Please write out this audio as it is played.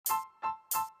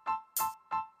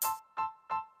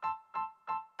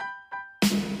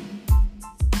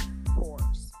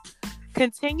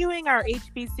Continuing our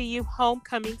HBCU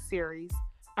homecoming series,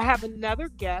 I have another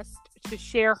guest to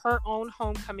share her own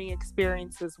homecoming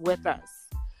experiences with us.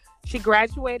 She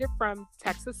graduated from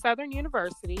Texas Southern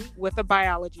University with a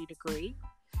biology degree,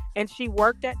 and she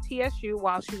worked at TSU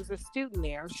while she was a student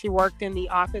there. She worked in the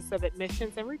Office of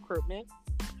Admissions and Recruitment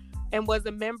and was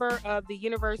a member of the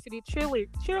university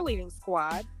cheerleading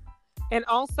squad and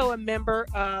also a member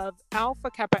of Alpha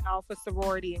Kappa Alpha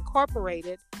Sorority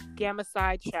Incorporated Gamma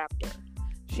Psi chapter.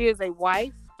 She is a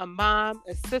wife, a mom,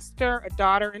 a sister, a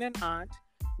daughter, and an aunt,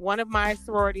 one of my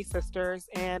sorority sisters,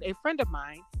 and a friend of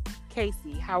mine.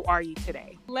 Casey, how are you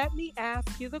today? Let me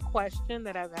ask you the question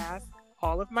that I've asked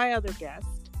all of my other guests.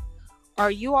 Are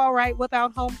you all right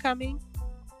without homecoming?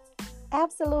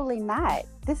 Absolutely not.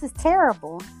 This is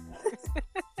terrible.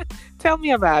 Tell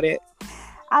me about it.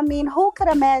 I mean, who could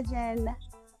imagine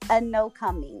a no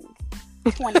coming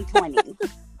 2020?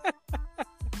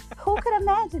 Who could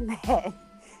imagine that?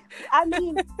 I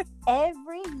mean,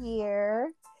 every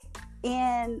year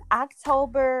in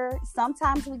October,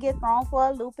 sometimes we get thrown for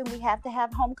a loop and we have to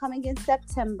have homecoming in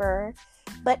September.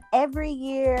 But every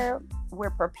year we're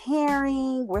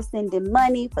preparing, we're sending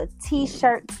money for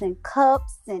t-shirts and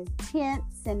cups and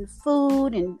tents and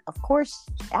food and, of course,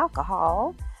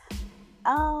 alcohol.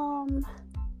 Who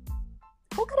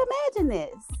could imagine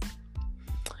this?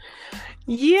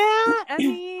 Yeah, I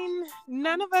mean,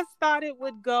 none of us thought it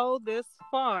would go this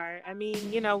far. I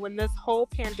mean, when this whole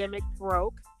pandemic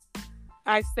broke,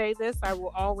 I say this, I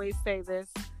will always say this.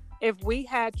 If we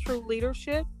had true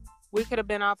leadership, we could have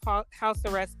been off house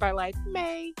arrest by like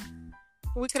May.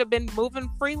 We could have been moving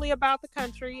freely about the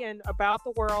country and about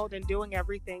the world and doing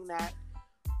everything that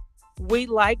we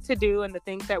like to do and the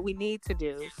things that we need to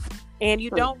do. And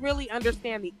you don't really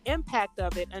understand the impact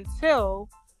of it until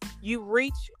you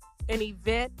reach an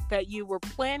event that you were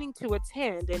planning to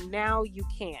attend and now you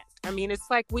can't. I mean, it's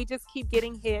like we just keep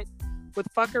getting hit with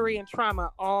fuckery and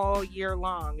trauma all year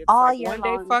long. It's all like year one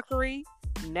long. Day fuckery,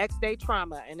 next day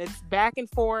trauma, and it's back and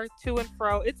forth, to and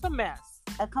fro. It's a mess.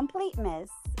 A complete mess.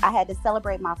 I had to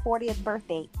celebrate my 40th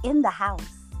birthday in the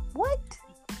house. What?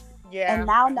 Yeah. And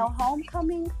now no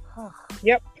homecoming?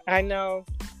 Yep, I know.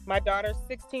 My daughter's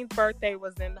 16th birthday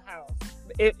was in the house.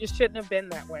 It shouldn't have been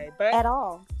that way, but at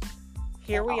all.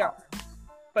 Here we are.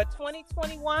 But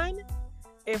 2021,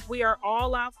 if we are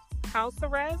all off house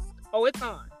arrest, it's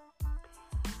on.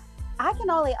 I can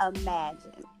only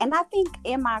imagine. And I think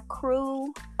in my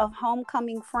crew of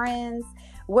homecoming friends,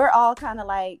 we're all kind of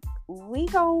like, we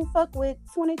gonna fuck with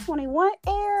 2021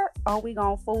 air or we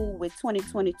gonna fool with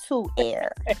 2022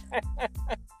 air?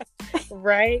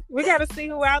 Right? We got to see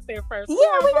who out there first.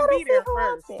 Yeah, we got to see who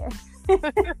out there.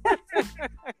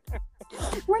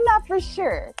 We're not for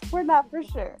sure.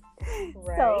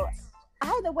 Right. So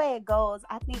either way it goes,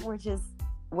 I think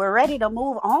we're ready to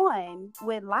move on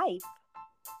with life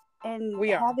and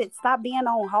have it stop being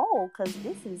on hold because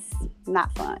this is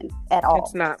not fun at all.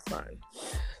 It's not fun.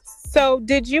 So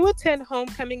did you attend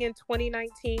homecoming in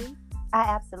 2019? I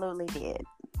absolutely did.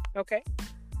 Okay.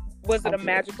 Was it a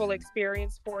magical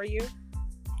experience for you?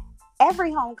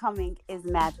 Every homecoming is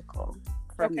magical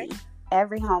for me.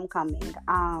 Every homecoming.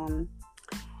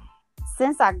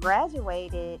 Since I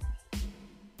graduated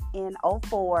in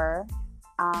 2004,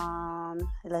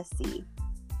 let's see.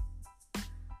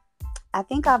 I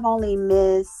think I've only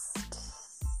missed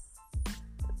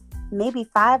maybe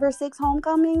 5 or 6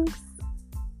 homecomings.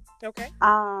 Okay.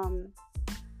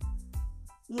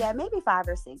 Yeah, maybe 5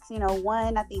 or 6.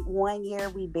 I think one year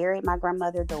we buried my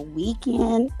grandmother the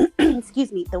weekend,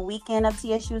 the weekend of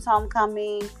TSU's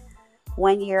homecoming.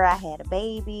 One year I had a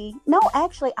baby. No,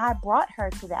 actually, I brought her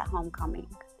to that homecoming.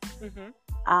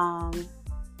 Mm-hmm.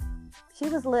 She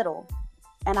was little,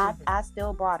 and I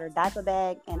still brought her, diaper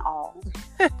bag and all.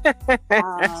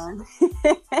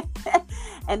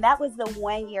 And that was the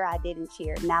one year I didn't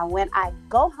cheer. Now, when I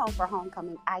go home for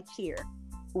homecoming, I cheer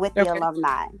with the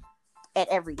alumni. At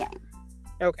every game.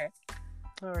 Okay.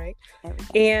 All right.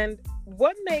 And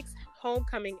what makes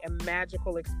homecoming a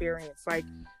magical experience? Like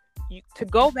to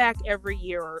go back every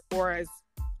year or as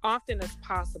often as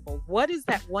possible, what is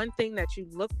that one thing that you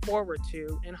look forward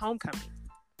to in homecoming?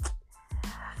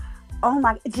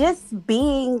 Just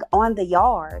being on the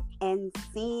yard and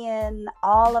seeing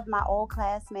all of my old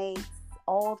classmates,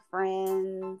 old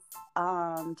friends,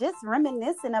 just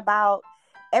reminiscing about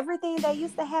everything that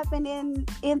used to happen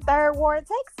in Third Ward,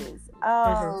 Texas.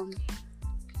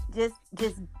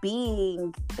 Just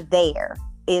being there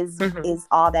is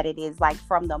all that it is. Like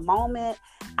from the moment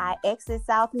I exit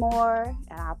Southmore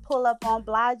and I pull up on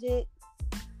Blodgett,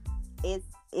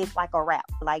 it's like a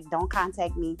wrap. Like don't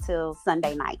contact me till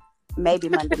Sunday night. maybe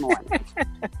Monday morning.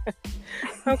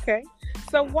 Okay.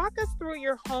 So walk us through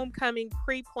your homecoming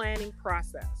pre-planning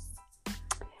process.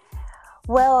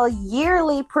 Well,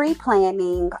 yearly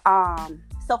pre-planning.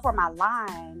 So for my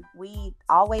line, we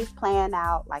always plan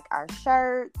out like our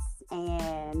shirts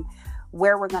and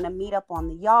where we're going to meet up on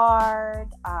the yard,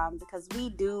 because we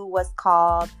do what's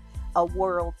called a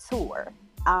world tour.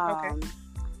 Okay.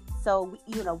 So,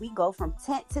 we go from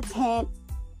tent to tent,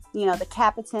 the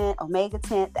Kappa tent, Omega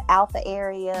tent, the Alpha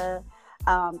area.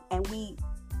 And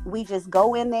we just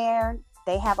go in there.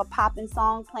 They have a popping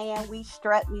song playing. We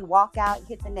strut, we walk out,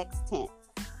 hit the next tent.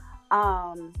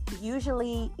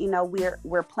 Usually,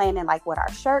 we're planning like what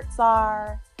our shirts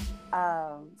are,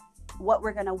 what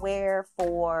we're going to wear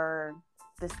for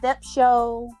the step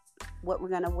show, what we're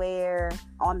going to wear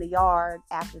on the yard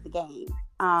after the game.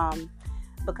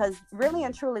 Because really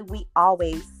and truly, we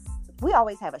always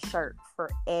have a shirt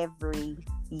for every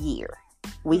year.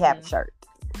 We have a shirt.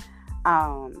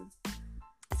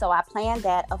 So I planned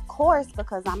that, of course,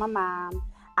 because I'm a mom.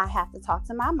 I have to talk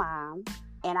to my mom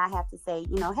and I have to say,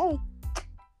 hey,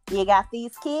 you got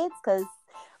these kids? Because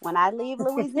when I leave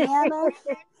Louisiana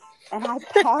and I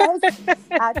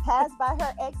pass by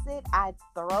her exit, I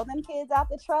throw them kids out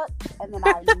the truck and then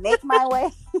I make my way.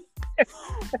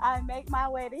 I make my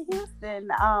way to Houston.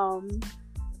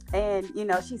 And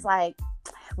she's like,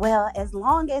 well, as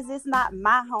long as it's not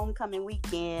my homecoming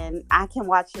weekend, I can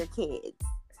watch your kids.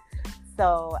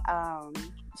 So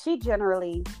she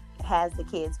generally has the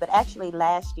kids, but actually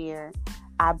last year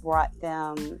I brought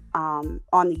them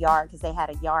on the yard because they had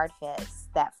a yard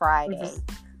fest that Friday.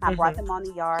 Mm-hmm. I brought them on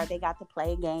the yard. They got to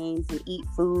play games and eat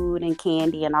food and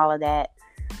candy and all of that.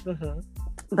 Mm-hmm.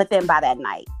 But then by that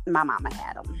night, my mama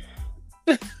had them.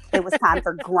 It was time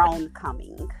for grown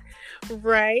coming.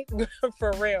 Right,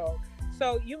 for real.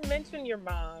 So you mentioned your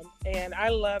mom, and I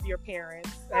love your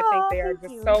parents. I think they are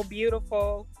just so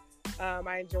beautiful.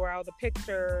 I enjoy all the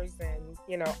pictures and,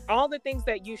 all the things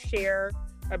that you share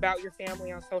about your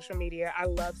family on social media. I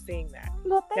love seeing that.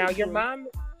 Well, now, your mom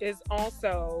is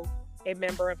also a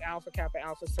member of Alpha Kappa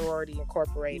Alpha Sorority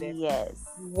Incorporated. Yes.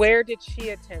 Where did she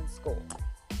attend school?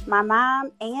 My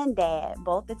mom and dad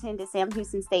both attended Sam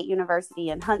Houston State University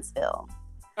in Huntsville.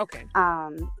 Okay.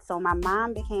 So my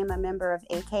mom became a member of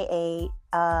AKA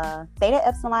Theta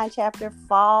Epsilon chapter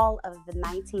fall of the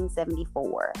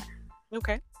 1974.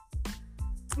 Okay.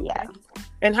 Yeah.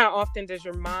 And how often do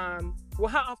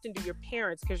your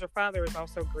parents, because your father is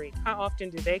also Greek, how often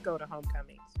do they go to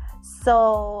homecomings?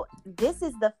 So this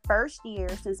is the first year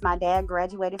since my dad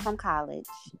graduated from college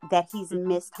that he's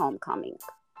missed homecoming.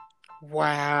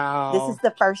 Wow. This is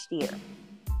the first year.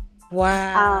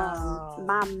 Wow.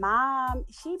 My mom,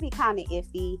 she be kind of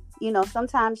iffy.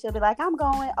 Sometimes she'll be like, I'm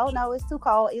going. Oh, no, it's too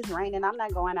cold. It's raining. I'm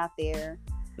not going out there.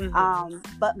 Mm-hmm.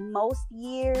 But most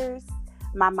years,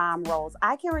 my mom rolls.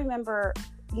 I can remember,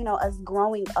 us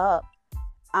growing up,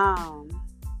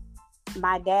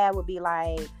 my dad would be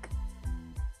like,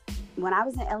 when I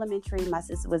was in elementary, my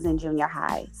sister was in junior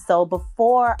high. So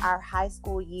before our high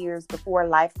school years, before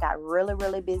life got really,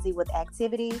 really busy with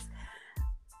activities,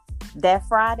 that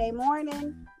Friday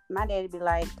morning, my dad would be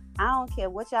like, I don't care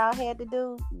what y'all had to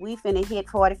do. We finna hit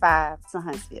 45 to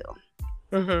Huntsville.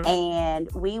 Mm-hmm.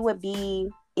 And we would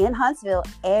be in Huntsville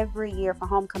every year for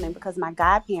homecoming because my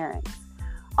godparents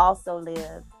also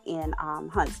live in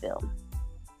Huntsville.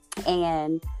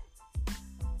 And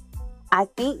I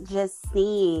think just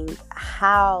seeing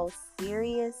how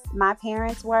serious my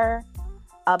parents were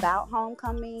about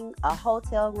homecoming, a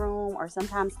hotel room, or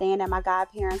sometimes staying at my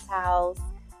godparents' house,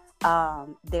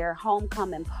 their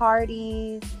homecoming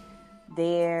parties,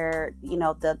 their,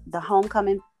 the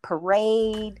homecoming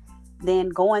parade, then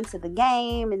going to the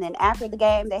game, and then after the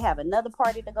game, they have another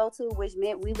party to go to, which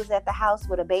meant we was at the house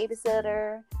with a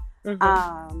babysitter.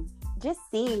 Mm-hmm. Just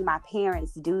seeing my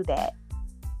parents do that,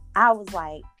 I was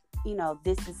like,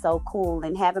 this is so cool.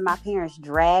 And having my parents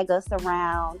drag us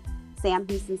around Sam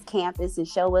Houston's campus and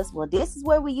show us, well, this is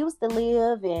where we used to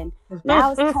live, and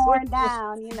now it's torn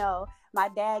down. My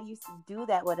dad used to do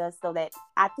that with us, so that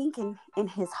I think in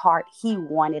his heart, he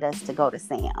wanted us to go to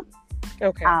Sam.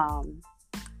 Okay.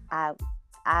 I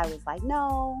was like,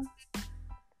 no,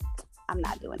 I'm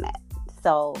not doing that.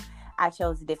 So I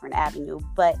chose a different avenue.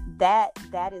 But that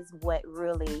is what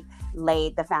really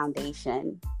laid the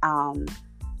foundation,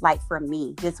 for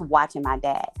me, just watching my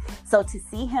dad. So to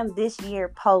see him this year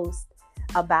post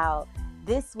about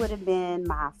this would have been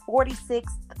my 46th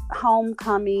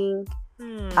homecoming.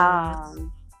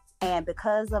 And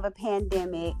because of a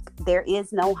pandemic, there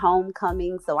is no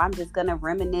homecoming. So I'm just going to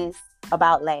reminisce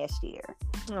about last year.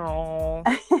 Oh,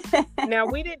 now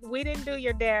we didn't do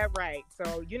your dad right,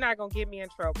 so you're not gonna get me in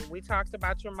trouble. We talked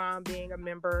about your mom being a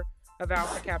member of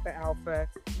Alpha Kappa Alpha.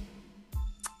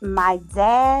 My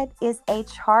dad is a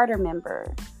charter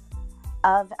member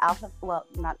of Alpha. Well,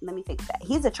 not, let me fix that.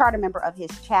 He's a charter member of his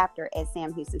chapter at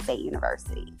Sam Houston State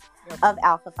University of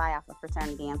Alpha Phi Alpha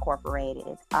Fraternity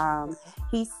Incorporated.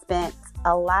 He spent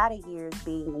a lot of years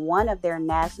being one of their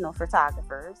national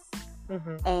photographers.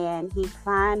 Mm-hmm. And he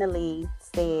finally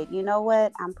said, you know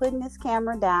what? I'm putting this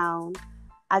camera down.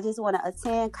 I just want to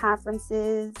attend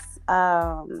conferences,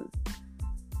 national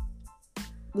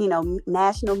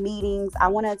meetings. I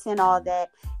want to attend all that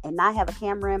and not have a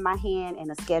camera in my hand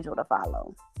and a schedule to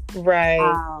follow. Right.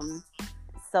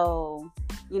 So,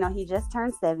 he just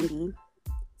turned 70.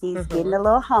 He's getting a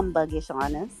little humbuggish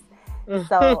on us.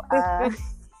 So,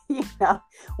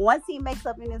 once he makes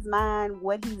up in his mind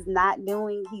what he's not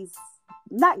doing, he's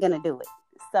not gonna do it.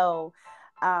 So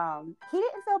he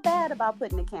didn't feel bad about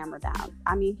putting the camera down.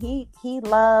 I mean, he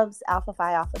loves Alpha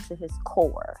Phi Alpha to his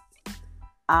core.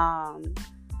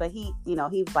 But he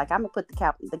was like, I'm gonna put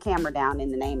the camera down in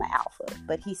the name of Alpha.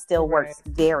 But he still works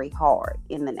very hard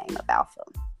in the name of Alpha.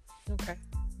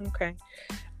 Okay.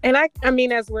 And I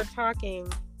mean, as we're talking,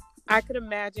 I could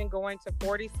imagine going to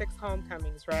 46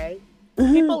 homecomings, right?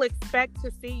 Mm-hmm. People expect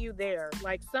to see you there.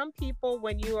 Like some people,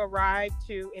 when you arrive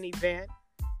to an event,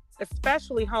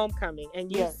 especially homecoming,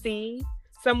 and you see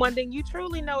someone, then you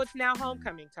truly know it's now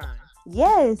homecoming time.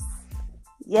 Yes.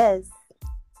 Gosh,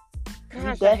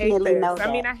 I hate this.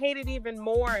 I mean, I hate it even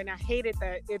more, and I hate it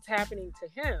that it's happening to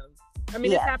him. I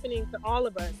mean, it's happening to all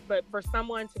of us, but for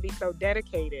someone to be so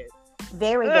dedicated.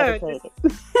 Very dedicated.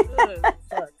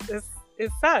 It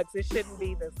sucks. It shouldn't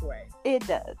be this way. It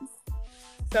does.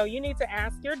 So you need to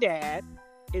ask your dad,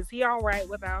 is he all right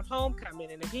without homecoming?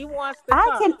 And if he wants to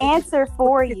I can answer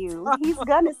for you. He's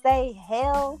going to say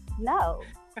hell no.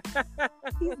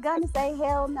 He's going to say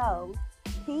hell no.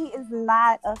 He is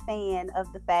not a fan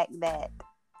of the fact that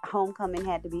homecoming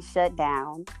had to be shut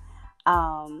down,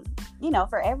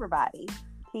 for everybody.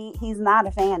 He's not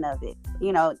a fan of it.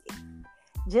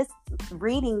 Just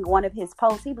reading one of his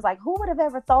posts, he was like, who would have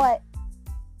ever thought,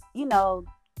 we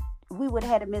would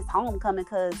have had to miss homecoming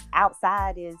because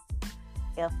outside is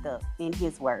effed up, in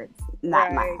his words,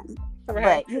 not mine.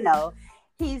 Right. But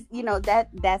he's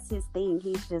that's his thing.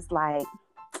 He's just like,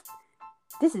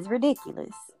 this is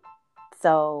ridiculous.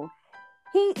 So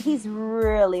he's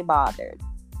really bothered.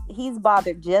 He's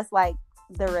bothered just like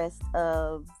the rest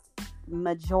of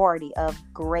majority of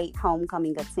great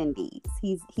homecoming attendees.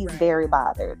 He's very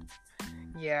bothered.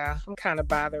 Yeah, I'm kind of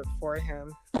bothered for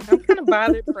him. I'm kind of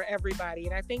bothered for everybody.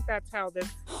 And I think that's how this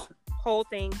whole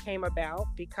thing came about,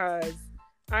 because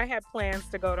I had plans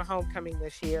to go to homecoming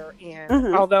this year.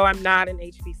 And although I'm not an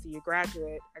HBCU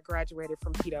graduate, I graduated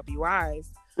from PWIs.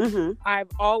 I've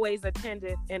always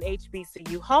attended an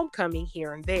HBCU homecoming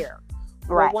here and there.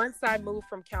 Right. Well, once I moved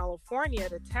from California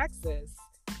to Texas,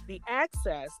 the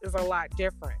access is a lot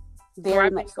different. So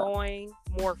I've been going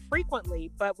more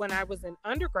frequently, but when I was in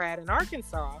undergrad in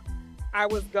Arkansas, I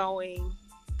was going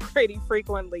pretty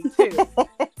frequently too.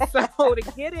 So to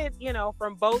get it,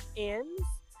 from both ends,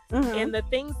 and the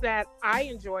things that I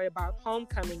enjoy about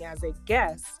homecoming as a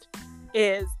guest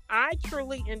is I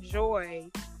truly enjoy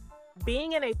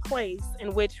being in a place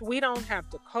in which we don't have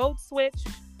to code switch,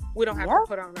 we don't have to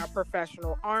put on our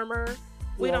professional armor.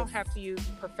 We don't have to use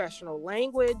professional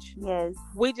language. Yes.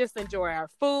 We just enjoy our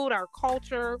food, our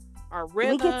culture, our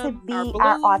rhythm. We get to be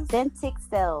our authentic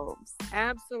selves.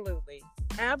 Absolutely.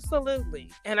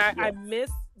 And I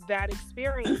miss that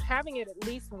experience, having it at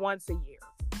least once a year.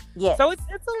 Yes. So it's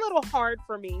a little hard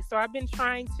for me. So I've been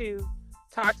trying to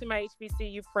talk to my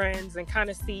HBCU friends and kind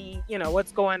of see,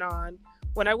 what's going on.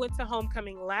 When I went to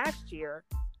homecoming last year,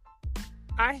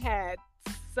 I had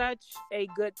such a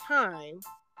good time.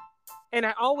 And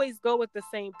I always go with the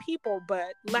same people,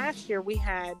 but last year we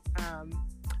had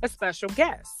a special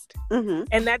guest.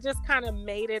 And that just kind of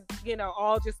made it,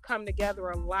 all just come together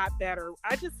a lot better.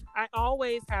 I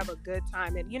always have a good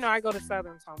time. And, I go to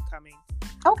Southern's homecoming.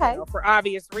 Okay. For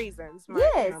obvious reasons.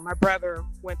 My brother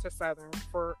went to Southern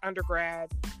for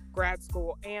undergrad, grad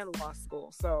school, and law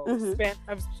school. So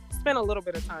I've spent a little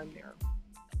bit of time there.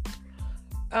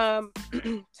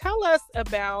 Tell us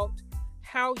about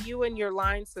how you and your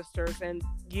line sisters and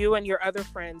you and your other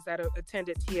friends that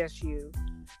attended TSU,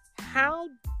 how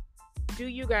do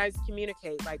you guys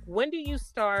communicate? Like, when do you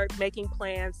start making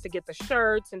plans to get the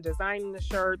shirts and designing the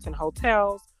shirts and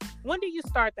hotels? When do you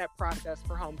start that process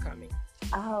for homecoming?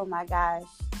 Oh my gosh.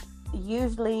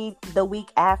 usually the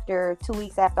week after, 2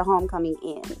 weeks after homecoming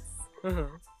ends.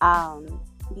 Mm-hmm.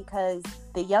 Because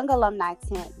the young alumni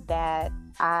tent that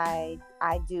I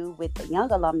do with the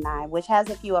young alumni, which has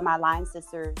a few of my line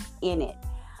sisters in it,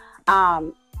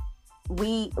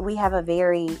 we have a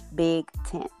very big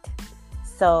tent.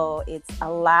 So it's a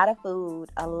lot of food,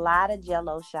 a lot of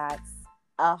Jello shots,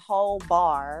 a whole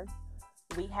bar.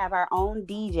 We have our own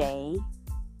DJ,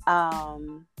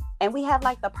 and we have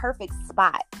like the perfect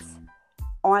spot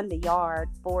on the yard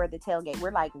for the tailgate.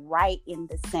 We're like right in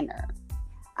the center.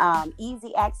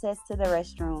 Easy access to the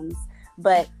restrooms,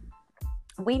 but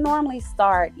we normally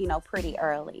start, pretty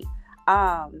early.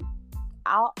 All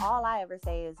I ever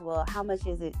say is, well, how much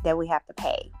is it that we have to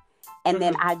pay? And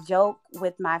then I joke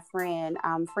with my friend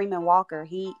Freeman Walker.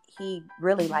 He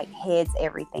really like heads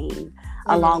everything,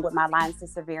 along with my line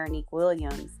sister Veronique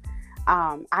Williams.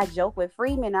 I joke with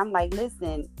Freeman. I'm like,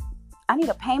 listen, I need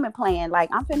a payment plan. Like,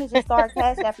 I'm finna just start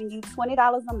cash apping you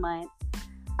 $20 a month,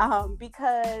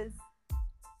 because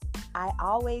I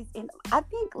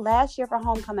think last year for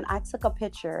homecoming, I took a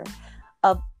picture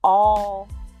of all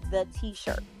the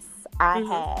t-shirts I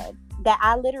had that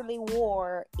I literally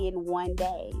wore in one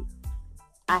day.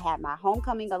 I had my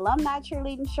homecoming alumni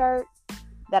cheerleading shirt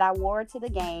that I wore to the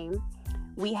game.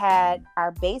 We had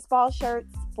our baseball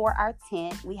shirts for our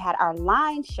tent. We had our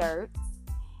line shirts.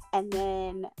 And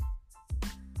then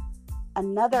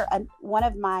one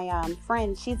of my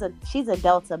friends, she's a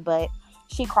Delta, but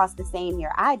she crossed the same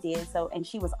year I did. So, and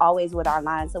she was always with our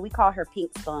line. So we call her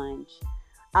Pink Sponge.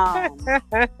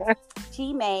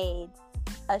 She made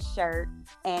a shirt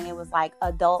and it was like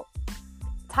adult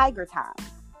Tiger Time.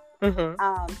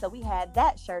 So we had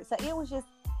that shirt. So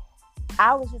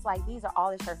I was just like, these are all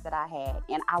the shirts that I had,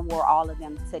 and I wore all of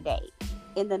them today.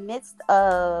 In the midst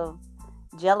of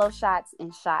Jello shots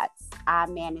and shots, I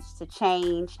managed to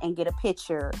change and get a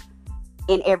picture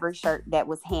in every shirt that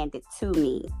was handed to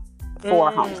me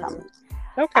for homecoming.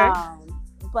 Okay.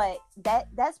 But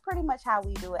that's pretty much how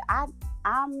we do it.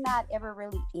 I'm not ever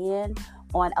really in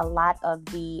on a lot of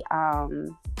the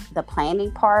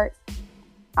planning part.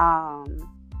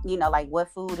 Like what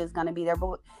food is going to be there.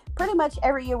 But pretty much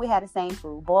every year we had the same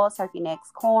food: boiled turkey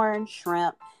necks, corn,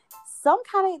 shrimp. Some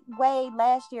kind of way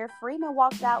last year, Freeman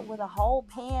walked out with a whole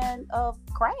pan of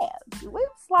crabs. We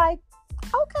was like,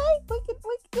 okay, we could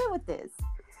deal with this.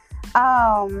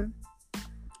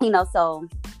 So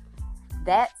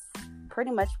that's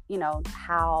pretty much,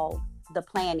 how the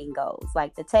planning goes.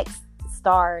 Like the text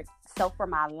start. So for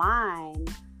my line,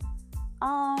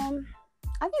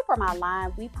 I think for my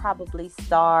line, we probably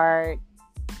start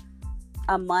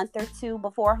a month or two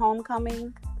before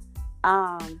homecoming.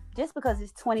 Just because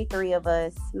it's 23 of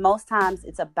us, most times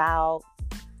it's about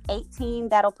 18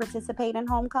 that'll participate in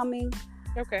homecoming.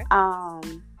 Okay.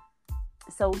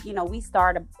 So, we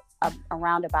start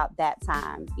around about that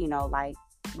time, like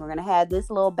we're going to have this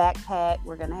little backpack,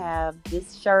 we're going to have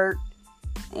this shirt,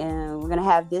 and we're going to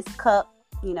have this cup,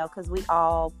 because we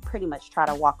all pretty much try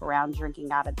to walk around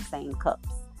drinking out of the same cups.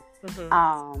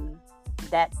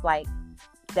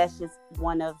 That's just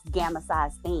one of Gamma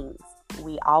size things.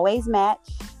 We always match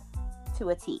to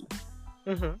a T.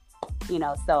 Shirt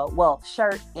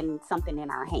and something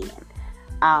in our hand.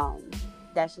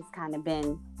 That's just kind of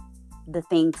been the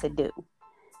thing to do.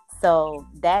 So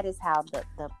that is how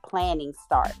the planning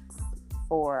starts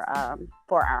for our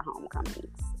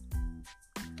homecomings.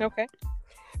 Okay.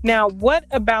 Now, what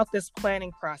about this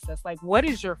planning process? Like, what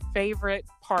is your favorite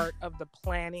part of the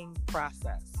planning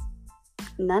process?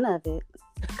 None of it.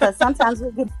 Because sometimes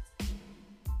we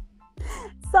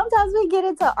get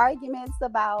into arguments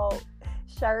about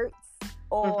shirts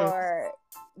or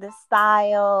the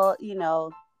style.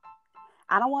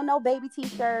 I don't want no baby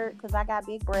t-shirt because I got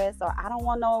big breasts, or I don't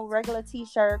want no regular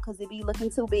t-shirt because it be looking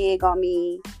too big on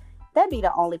me. That'd be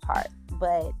the only part.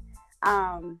 But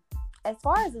as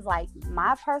far as it's like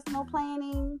my personal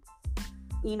planning,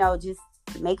 just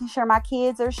making sure my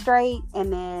kids are straight,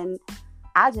 and then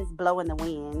I just blow in the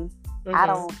wind. I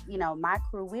don't, my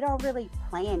crew, we don't really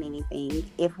plan anything.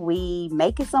 If we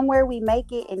make it somewhere, we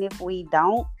make it. And if we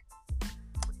don't,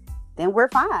 then we're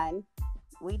fine.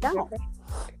 We don't. Okay.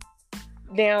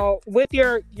 Now, with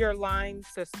your line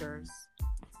sisters,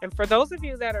 and for those of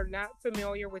you that are not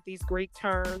familiar with these Greek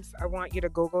terms, I want you to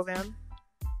Google them.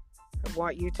 I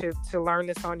want you to learn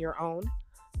this on your own.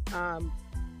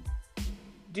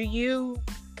 Do you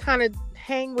kind of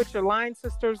hang with your line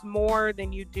sisters more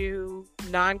than you do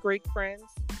non-Greek friends?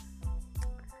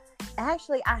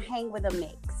 Actually, I hang with a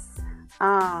mix.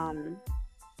 I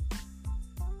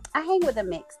hang with a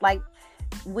mix. Like,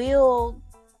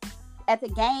 at the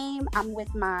game, I'm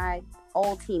with my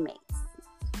old teammates.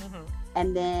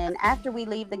 And then after we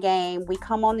leave the game, we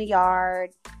come on the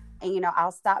yard and,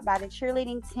 I'll stop by the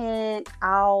cheerleading tent.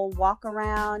 I'll walk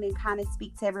around and kind of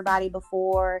speak to everybody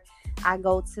before I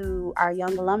go to our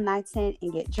young alumni tent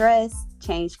and get dressed,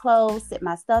 change clothes, sit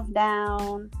my stuff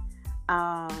down.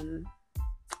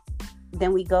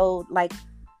 Then we go, like,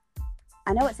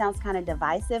 I know it sounds kind of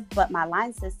divisive, but my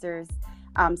line sisters,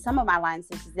 some of my line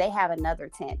sisters, they have another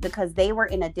tent because they were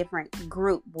in a different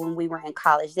group when we were in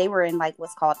college. They were in like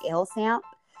what's called LSAMP,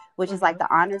 which is like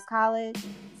the honors college.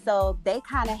 So they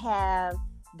kind of have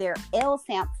their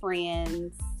LSAMP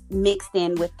friends mixed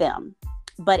in with them.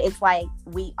 But it's like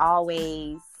we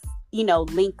always,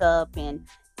 link up and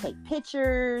take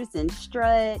pictures and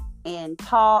strut and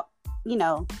talk,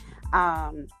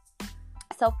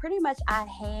 So pretty much I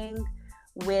hang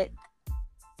with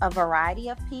a variety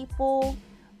of people,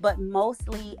 but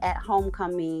mostly at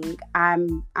homecoming,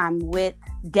 I'm with,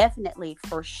 definitely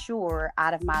for sure,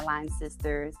 out of my line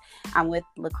sisters, I'm with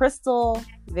LaCrystal,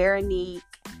 Veronique,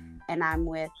 and I'm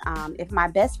with, if my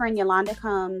best friend Yolanda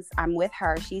comes, I'm with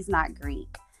her. She's not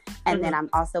Greek. And then I'm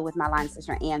also with my line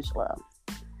sister Angela.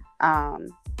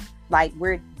 Like,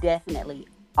 we're definitely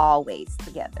always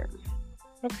together.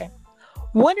 Okay.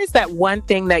 What is that one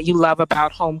thing that you love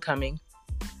about homecoming?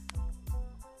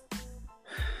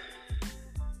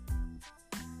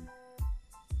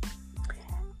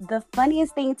 The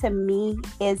funniest thing to me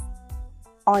is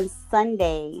on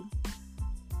Sunday,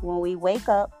 when we wake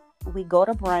up, we go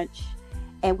to brunch,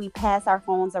 and we pass our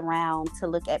phones around to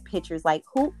look at pictures. Like,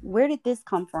 where did this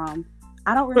come from?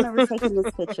 I don't remember taking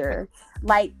this picture.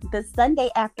 Like, the Sunday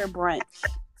after brunch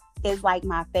is like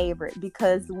my favorite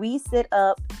because we sit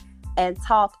up and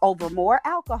talk over more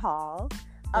alcohol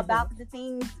about the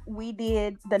things we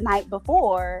did the night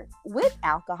before with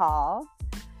alcohol.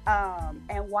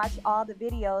 And watch all the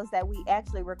videos that we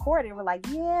actually recorded. We're like,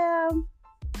 yeah,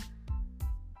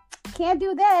 can't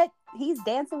do that. He's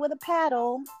dancing with a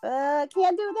paddle.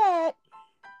 Can't do that.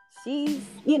 She's,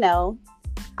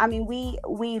 I mean, we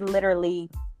literally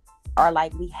are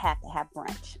like, we have to have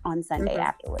brunch on Sunday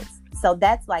afterwards. So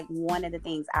that's like one of the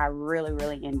things I really,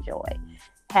 really enjoy.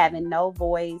 Having no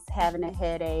voice, having a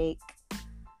headache,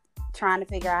 trying to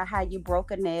figure out how you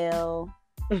broke a nail.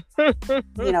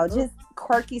 Just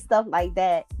quirky stuff like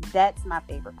that. That's my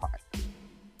favorite part.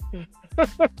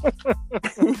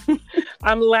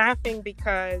 I'm laughing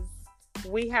because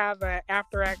we have an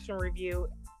after action review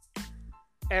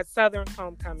at Southern's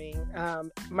homecoming.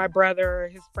 My brother,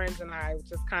 his friends, and I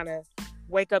just kind of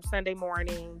wake up Sunday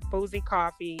morning, boozy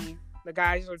coffee. The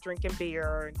guys are drinking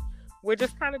beer, and we're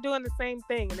just kind of doing the same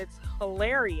thing. And it's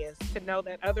hilarious to know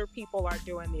that other people are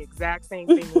doing the exact same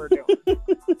thing we're doing.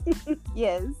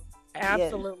 Yes.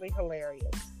 Absolutely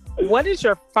hilarious. What is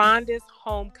your fondest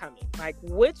homecoming? Like,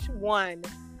 which one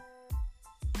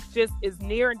just is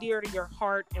near and dear to your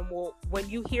heart, and when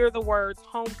you hear the words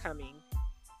homecoming,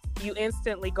 you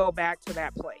instantly go back to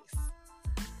that place?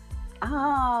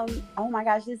 Oh my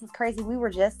gosh, this is crazy. We were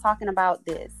just talking about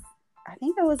this. I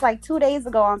think it was like 2 days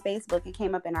ago on Facebook. It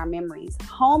came up in our memories.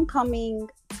 Homecoming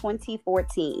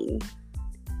 2014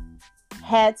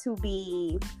 had to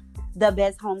be the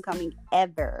best homecoming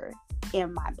ever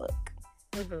in my book.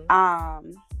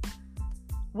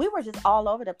 We were just all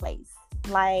over the place.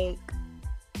 Like,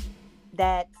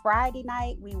 that Friday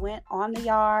night, we went on the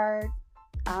yard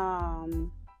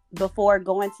before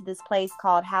going to this place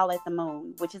called Howl at the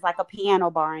Moon, which is like a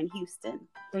piano bar in Houston.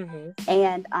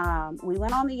 And we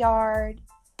went on the yard,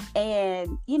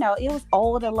 and it was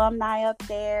old alumni up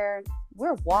there.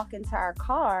 We're walking to our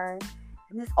car,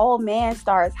 and this old man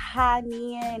starts hiding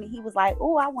in, and he was like,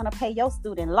 "Oh, I want to pay your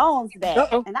student loans back."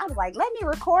 And I was like, "Let me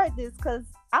record this because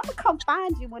I'm gonna come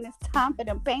find you when it's time for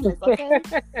them payments, okay?"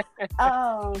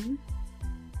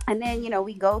 And then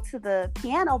we go to the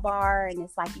piano bar, and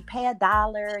it's like you pay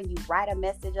 $1 and you write a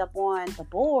message up on the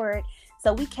board.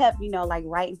 So we kept like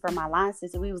writing for my line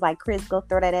sister. We was like, "Chris, go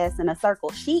throw that ass in a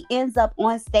circle." She ends up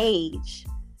on stage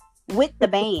with the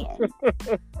band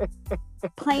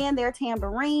playing their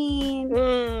tambourine.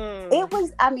 It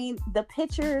was, the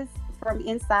pictures from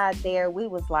inside there, we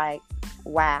was like,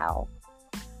 wow.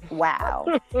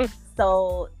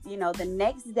 So, the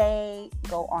next day,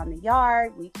 go on the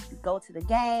yard, we go to the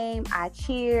game, I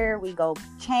cheer, we go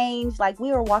change. Like,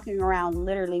 we were walking around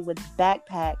literally with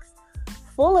backpacks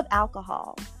full of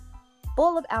alcohol.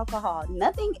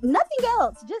 Nothing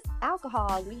else, just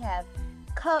alcohol. We have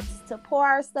cups to pour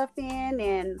our stuff in,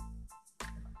 and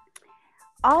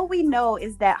all we know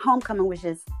is that homecoming was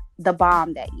just the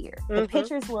bomb that year. The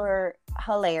pictures were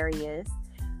hilarious,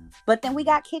 but then we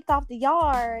got kicked off the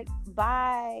yard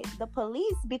by the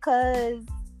police because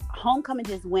homecoming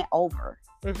just went over.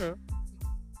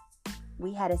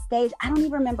 we had a stage. I don't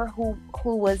even remember who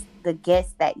was the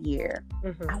guest that year.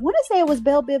 Mm-hmm. I want to say it was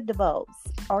Belle Biv DeVos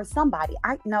or somebody.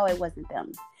 I know it wasn't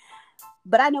them.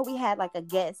 But I know we had like a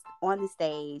guest on the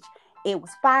stage. It was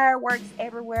fireworks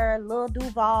everywhere. Lil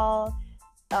Duval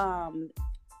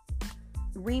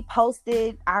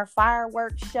reposted our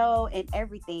fireworks show and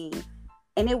everything.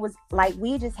 And it was like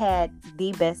we just had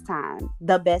the best time.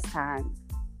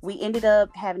 We ended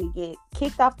up having to get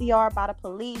kicked off the yard by the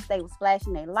police. They was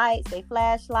flashing their lights, their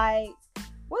flashlights. We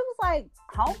was like,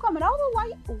 homecoming over?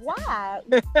 Why?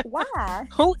 Why?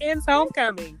 Who ends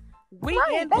homecoming? We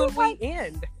end when we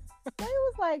end. They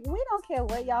was like, we don't care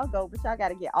where y'all go, but y'all got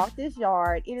to get off this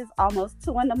yard. It is almost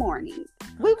 2 a.m.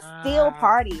 We were still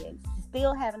partying,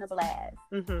 still having a blast.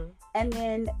 Mm-hmm. And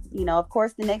then, of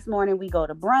course, the next morning we go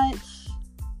to brunch.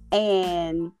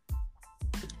 And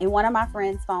in one of my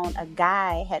friends' phone, a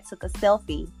guy had took a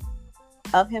selfie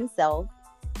of himself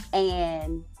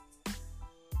and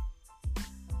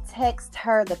text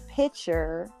her the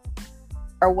picture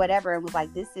or whatever, and was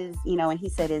like, this is, and he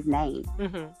said his name.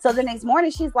 Mm-hmm. So the next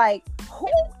morning she's like, who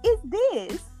is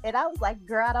this? And I was like,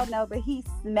 girl, I don't know, but he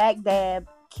smack dab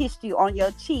kissed you on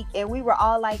your cheek. And we were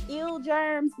all like, ew,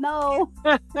 germs, no.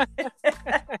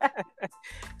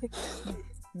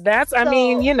 That's, I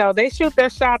mean, they shoot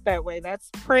their shot that way. That's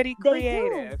pretty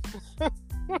creative.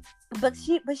 But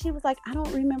she was like, I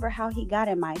don't remember how he got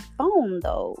in my phone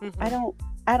though. Mm-hmm.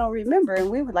 I don't remember. And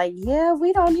we were like, yeah,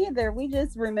 we don't either. We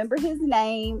just remember his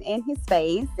name and his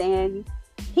face. And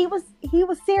he was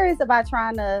serious about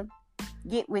trying to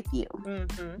get with you.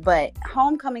 Mm-hmm. But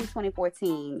homecoming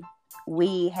 2014,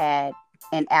 we had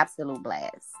an absolute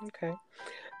blast. Okay.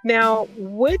 Now,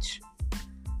 which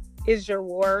is your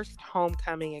worst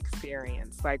homecoming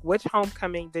experience? Like, which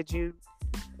homecoming did you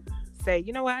say,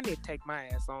 you know what, I need to take my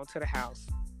ass on to the house?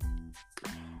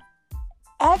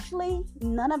 Actually,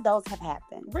 none of those have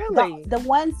happened. Really? The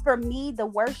ones for me, the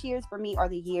worst years for me are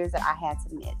the years that I had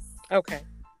to miss. Okay.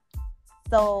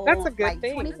 So that's a good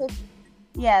thing.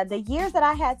 Yeah, the years that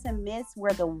I had to miss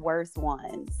were the worst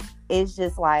ones. It's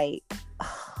just like,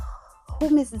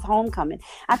 who misses homecoming?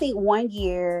 I think one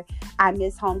year I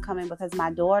missed homecoming because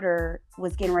my daughter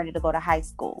was getting ready to go to high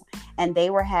school, and they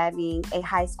were having a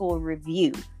high school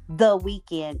review the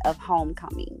weekend of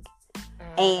homecoming.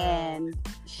 And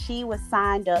she was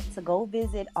signed up to go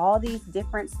visit all these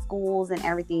different schools and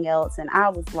everything else. And I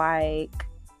was like,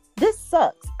 this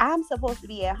sucks. I'm supposed to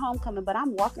be at homecoming, but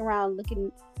I'm walking around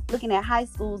looking at high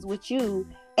schools with you,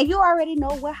 and you already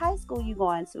know what high school you're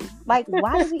going to. Like,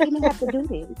 why do we even have to do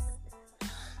this?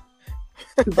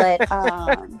 But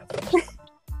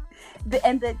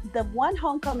the one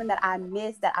homecoming that I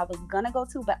missed that I was gonna go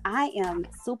to, but I am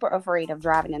super afraid of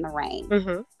driving in the rain,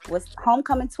 was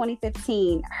homecoming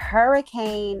 2015.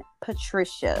 Hurricane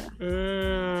Patricia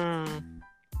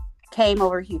came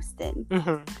over Houston.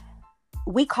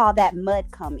 We call that mud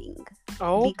coming.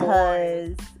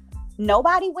 Because boy.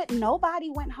 Nobody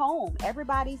went home.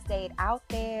 Everybody stayed out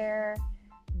there.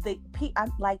 The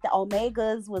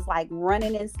Omegas was like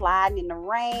running and sliding in the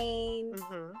rain.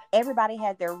 Everybody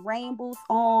had their rain boots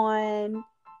on.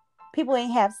 People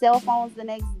didn't have cell phones the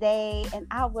next day, and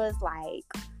I was like,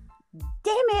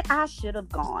 damn it, I should have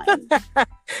gone.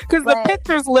 Because the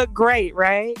pictures look great,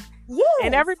 right? Yeah.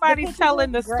 And everybody's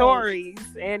telling the stories,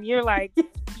 and you're like,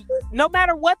 no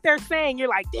matter what they're saying, you're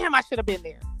like, damn, I should have been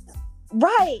there.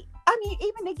 Right. I mean,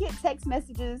 even to get text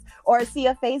messages or see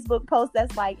a Facebook post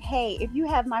that's like, hey, if you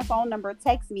have my phone number,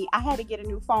 text me. I had to get a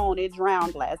new phone. It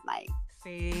drowned last night.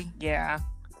 See? Yeah.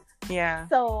 Yeah.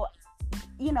 So,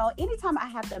 anytime I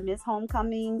have to miss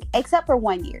homecoming, except for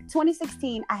 1 year,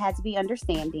 2016, I had to be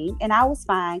understanding, and I was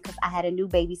fine because I had a new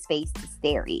baby's face to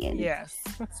stare in. Yes.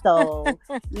 So,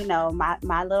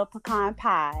 my little pecan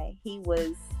pie, he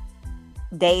was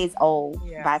days old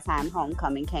by the time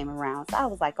homecoming came around. So I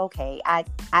was like, okay, I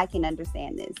can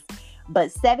understand this.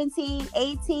 But 17,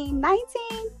 18, 19,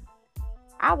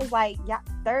 I was like, yeah,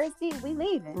 Thursday, we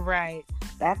leaving. Right.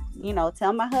 That,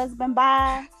 tell my husband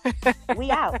bye. We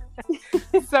out.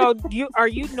 So are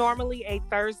you normally a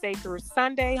Thursday through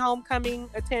Sunday homecoming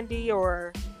attendee,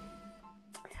 or?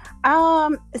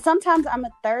 Sometimes I'm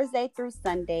a Thursday through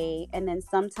Sunday, and then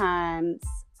sometimes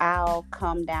I'll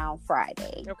come down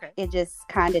Friday. Okay. It just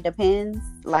kind of depends,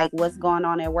 like what's going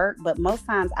on at work. But most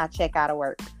times I check out of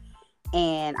work,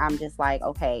 and I'm just like,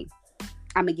 okay,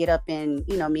 I'm gonna get up and,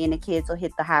 me and the kids will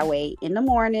hit the highway in the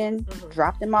morning,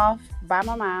 drop them off by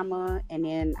my mama, and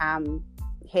then I'm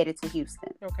headed to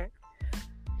Houston.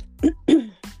 Okay.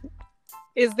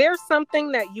 Is there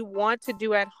something that you want to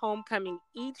do at homecoming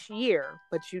each year,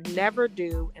 but you never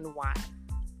do, and why?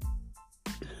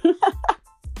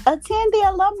 attend the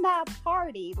alumni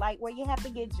party, like where you have to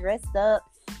get dressed up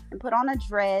and put on a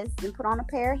dress and put on a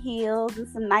pair of heels and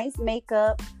some nice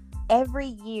makeup. Every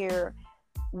year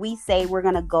we say we're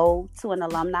going to go to an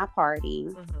alumni party.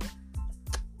 Mm-hmm.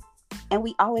 And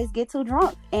we always get too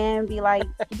drunk and be like,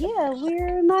 yeah,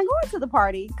 we're not going to the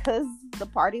party because the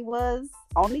party was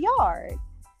on the yard.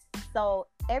 So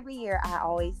every year I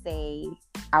always say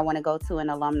I want to go to an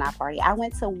alumni party. I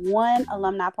went to one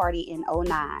alumni party in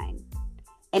 2009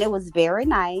 and it was very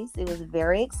nice. It was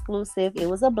very exclusive. It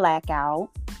was a blackout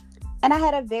and I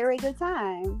had a very good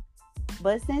time.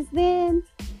 But since then,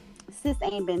 sis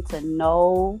ain't been to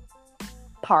no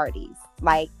parties.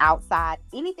 Like outside,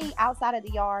 anything outside of the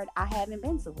yard, I haven't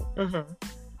been to it. Mm-hmm.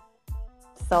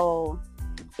 So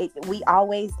we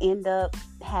always end up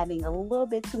having a little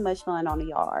bit too much fun on the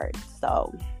yard.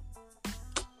 So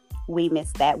we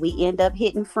miss that. We end up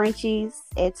hitting Frenchies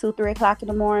at 2-3 o'clock in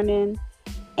the morning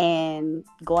and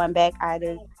going back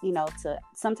either, to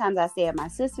sometimes I stay at my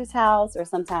sister's house or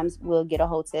sometimes we'll get a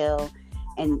hotel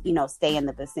and, stay in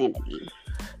the vicinity.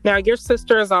 Now, your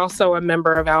sister is also a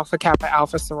member of Alpha Kappa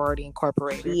Alpha Sorority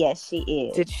Incorporated. Yes, she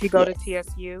is. Did she go to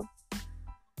TSU?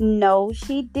 No,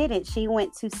 she didn't. She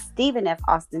went to Stephen F.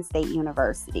 Austin State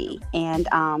University, and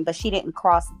but she didn't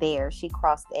cross there. She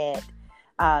crossed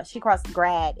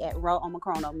grad at Rho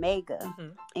Omicron Omega mm-hmm.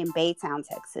 in Baytown,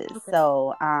 Texas. Okay.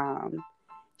 So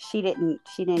she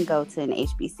didn't go to an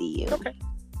HBCU. Okay.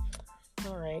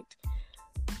 All right.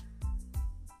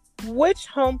 Which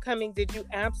homecoming did you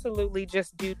absolutely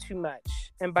just do too much?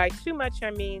 And by too much, I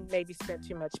mean maybe spent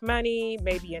too much money,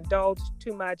 maybe indulged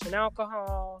too much in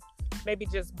alcohol, maybe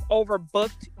just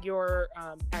overbooked your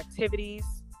activities.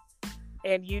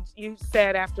 And you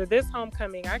said after this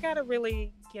homecoming, I got to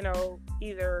really,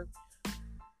 either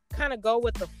kind of go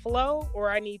with the flow or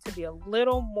I need to be a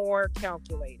little more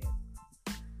calculated.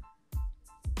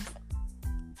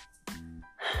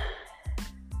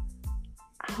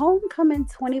 Homecoming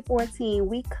 2014,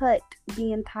 we cut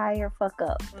the entire fuck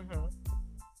up.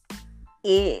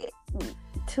 Mm-hmm.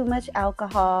 Too much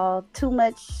alcohol, too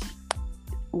much.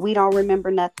 We don't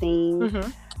remember nothing.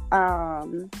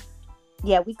 Mm-hmm.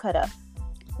 Yeah, we cut up.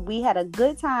 We had a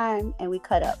good time and we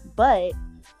cut up, but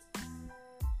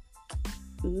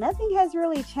nothing has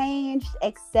really changed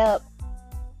except,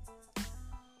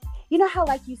 how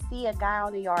like you see a guy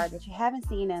on the yard that you haven't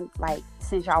seen him like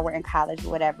since y'all were in college or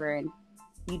whatever, and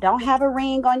you don't have a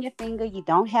ring on your finger. You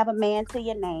don't have a man to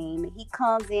your name. And he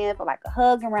comes in for like a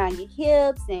hug around your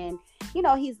hips. And,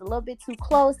 he's a little bit too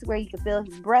close to where you can feel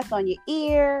his breath on your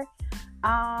ear.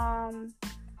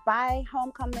 By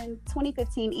homecoming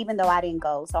 2015, even though I didn't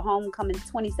go. So homecoming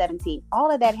 2017,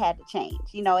 all of that had to change.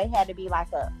 It had to be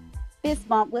like a fist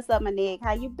bump. What's up, my nigga?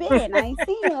 How you been? I ain't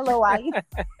seen you in a little while.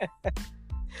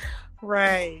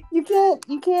 Right. You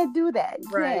can't do that. You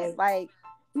right. Can't, like,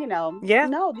 yeah.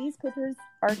 No, these pictures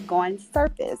are going to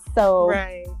surface. So,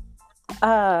 right.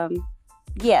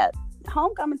 Yeah,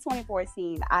 homecoming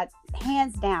 2014,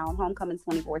 hands down, homecoming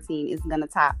 2014 is going to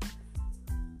top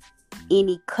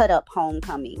any cut up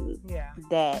homecoming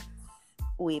that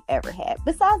we've ever had.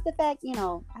 Besides the fact,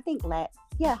 I think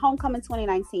homecoming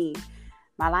 2019,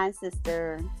 my line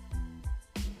sister,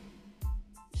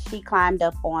 she climbed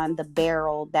up on the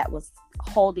barrel that was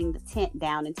holding the tent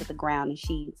down into the ground and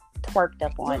she twerked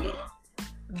up on it.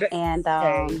 And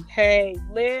hey,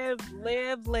 live.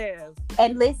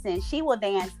 And listen, she will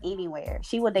dance anywhere.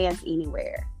 She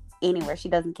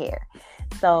doesn't care.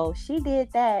 So she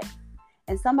did that,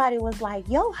 and somebody was like,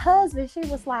 "Your husband?" She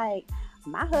was like,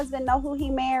 "My husband know who he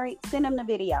married. Send him the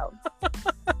video."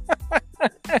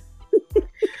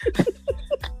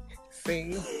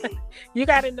 See, you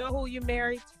got to know who you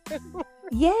married to.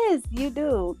 Yes, you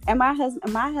do. And my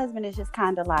husband is just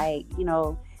kind of like,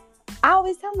 I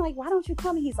always tell him, like, why don't you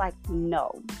come? And he's like,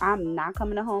 no, I'm not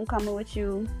coming to homecoming with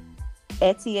you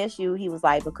at TSU. He was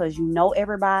like, because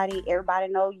everybody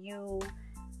know you.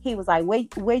 He was like,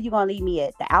 where you gonna leave me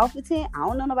at? The Alpha tent? I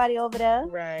don't know nobody over there.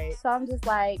 Right. So I'm just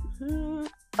like,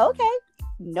 okay.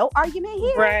 No argument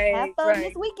here. Right. Have fun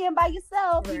this weekend by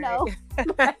yourself,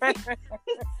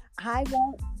 I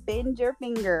won't bend your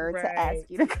finger to ask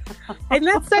you to come. And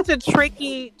that's such a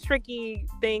tricky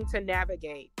thing to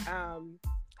navigate.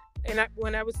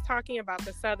 When I was talking about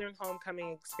the Southern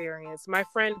homecoming experience, my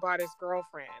friend brought his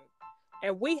girlfriend,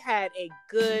 and we had a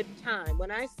good time.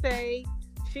 When I say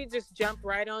she just jumped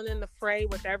right on in the fray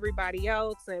with everybody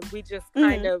else, and we just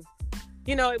kind of,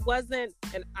 it wasn't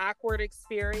an awkward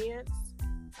experience.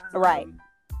 Right.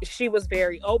 She was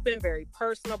very open, very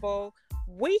personable.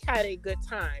 We had a good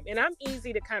time, and I'm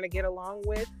easy to kind of get along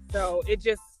with. So it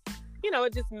just,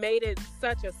 it just made it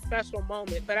such a special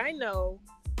moment. But I know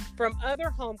from other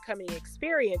homecoming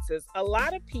experiences, a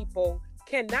lot of people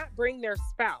cannot bring their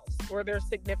spouse or their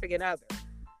significant other.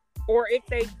 Or if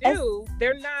they do,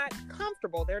 they're not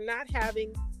comfortable. They're not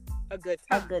having a good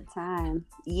time. A good time.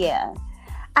 Yeah.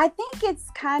 I think it's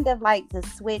kind of like the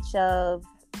switch of,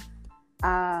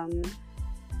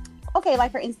 okay,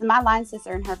 like for instance, my line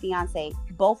sister and her fiance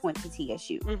both went to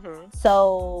TSU. Mm-hmm.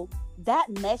 So that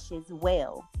meshes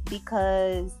well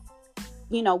because,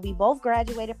 you know, we both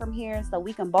graduated from here, so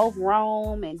we can both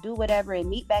roam and do whatever and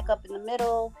meet back up in the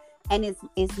middle. And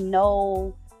it's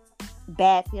no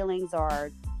bad feelings or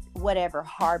whatever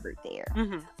harbored there.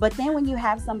 Mm-hmm. But then when you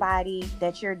have somebody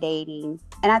that you're dating,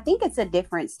 and I think it's a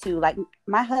difference too. Like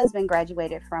my husband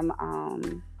graduated from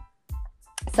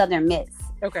Southern Miss.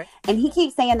 Okay. And he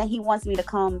keeps saying that he wants me to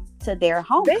come to their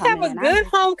homecoming. They have a good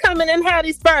homecoming in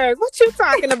Hattiesburg. What you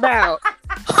talking about?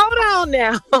 Hold on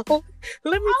now.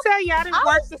 Let me tell you, I didn't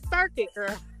work the circuit,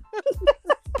 girl.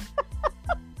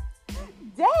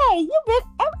 Dang, you been...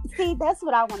 See, that's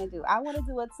what I want to do. I want to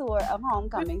do a tour of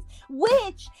homecomings,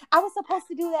 which I was supposed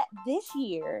to do that this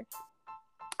year.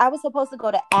 I was supposed to go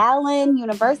to Allen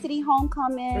University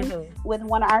homecoming with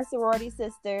one of our sorority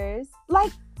sisters.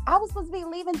 Like, I was supposed to be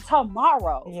leaving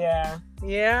tomorrow. Yeah.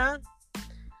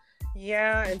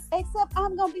 Except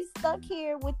I'm going to be stuck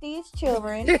here with these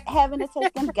children having to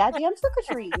take them goddamn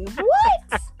trick-or-treating.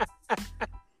 What?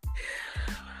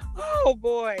 Oh,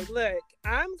 boy. Look,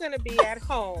 I'm going to be at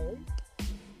home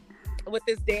with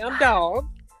this damn dog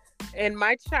and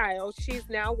my child. She's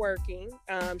now working.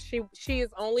 She is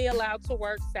only allowed to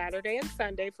work Saturday and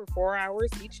Sunday for 4 hours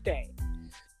each day.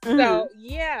 Mm-hmm. So,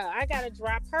 yeah, I got to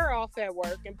drop her off at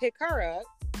work and pick her up.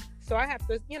 So I have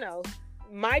to, you know,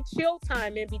 my chill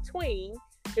time in between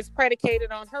is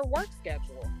predicated on her work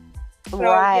schedule. So,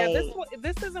 right. Yeah,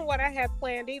 this isn't what I had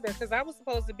planned either, because I was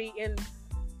supposed to be in,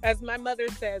 as my mother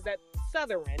says, at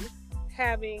Southern,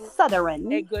 having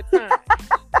a good time.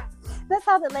 That's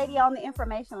how the lady on the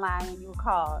information line when you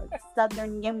called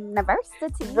Southern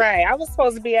University. Right. I was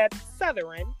supposed to be at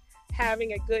Southern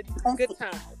having a good time.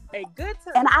 A good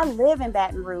time. And I live in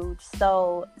Baton Rouge.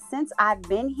 So since I've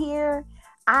been here,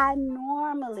 I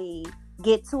normally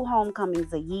get 2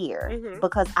 homecomings a year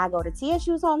because I go to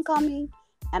TSU's homecoming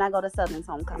and I go to Southern's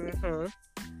homecoming. Mm-hmm.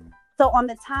 So on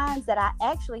the times that I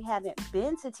actually haven't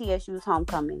been to TSU's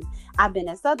homecoming, I've been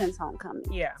at Southern's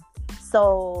homecoming. Yeah.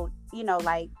 So, you know,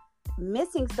 like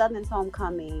missing Southern's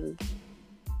homecoming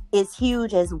is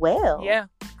huge as well. Yeah.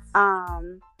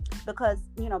 Because,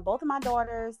 you know, both of my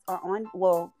daughters are on,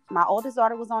 well, my oldest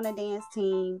daughter was on the dance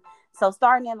team. So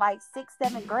starting in like 6th,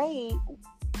 7th grade,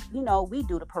 you know, we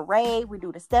do the parade, we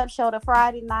do the step show the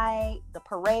Friday night, the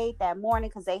parade that morning,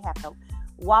 because they have to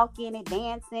walk in it,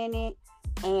 dance in it.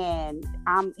 And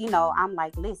I'm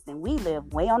like, listen, we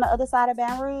live way on the other side of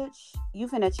Baton Rouge. You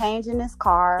finna change in this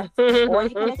car, or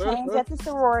you finna change at the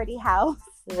sorority house.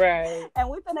 Right. And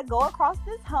we finna go across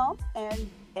this hump and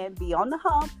be on the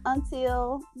hump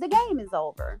until the game is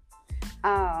over.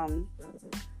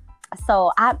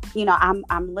 So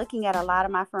I'm looking at a lot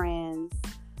of my friends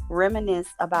reminisce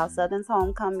about Southern's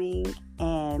homecoming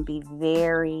and be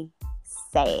very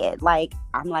sad. Like,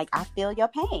 I'm like, I feel your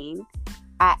pain.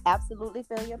 I absolutely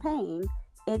feel your pain.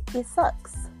 It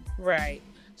sucks. Right.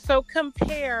 So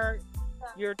compare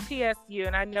your TSU,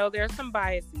 and I know there's some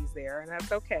biases there, and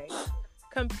that's okay.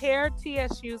 Compare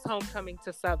TSU's homecoming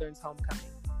to Southern's homecoming.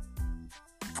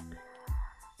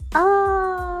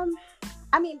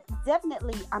 I mean,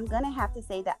 definitely, I'm going to have to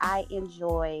say that I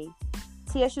enjoy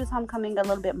TSU's homecoming a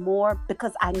little bit more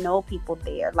because I know people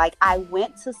there. Like, I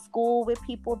went to school with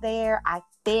people there. I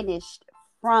finished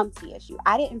from TSU.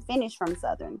 I didn't finish from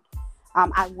Southern.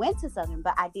 I went to Southern,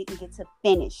 but I didn't get to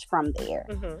finish from there.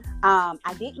 Mm-hmm.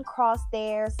 I didn't cross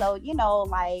there. So, you know,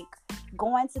 like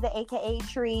going to the AKA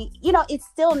tree, you know, it's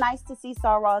still nice to see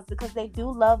sorors because they do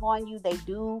love on you. They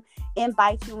do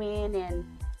invite you in and,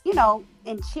 you know,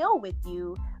 and chill with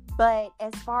you. But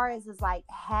as far as it's like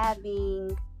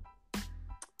having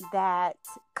that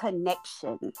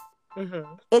connection,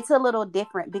 it's a little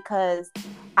different because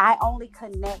I only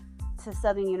connect to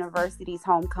Southern University's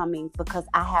homecoming because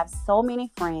I have so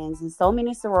many friends and so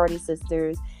many sorority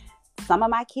sisters. Some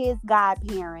of my kids'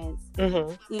 godparents.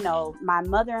 You know, my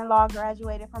mother-in-law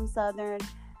graduated from Southern.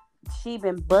 She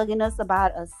been bugging us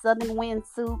about a Southern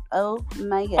windsuit. Oh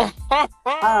my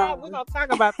God. We're gonna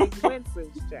talk about these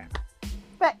windsuits, Jack.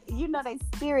 But you know they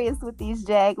serious with these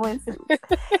Jag windsuits.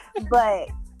 But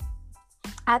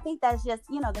I think that's just,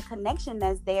 you know, the connection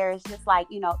that's there is just like,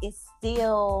 you know, it's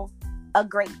still a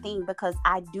great thing because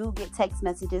I do get text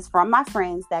messages from my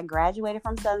friends that graduated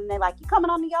from Southern. They're like, you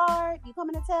coming on the yard? You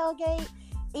coming to tailgate?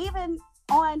 Even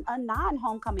on a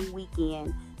non-homecoming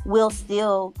weekend, we'll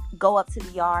still go up to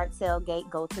the yard, tailgate,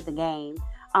 go to the game.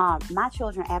 My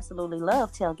children absolutely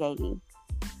love tailgating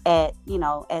at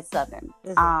Southern,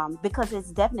 because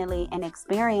it's definitely an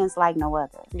experience like no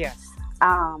other. Yes.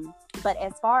 But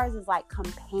as far as like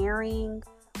comparing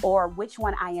or which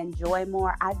one I enjoy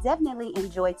more, I definitely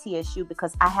enjoy TSU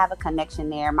because I have a connection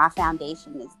there. My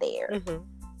foundation is there. Mm-hmm.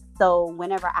 So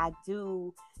whenever I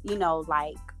do,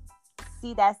 like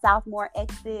see that sophomore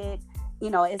exit,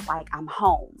 it's like I'm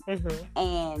home. Mm-hmm.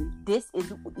 And this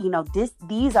is,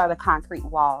 these are the concrete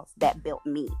walls that built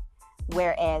me.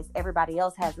 Whereas everybody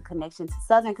else has a connection to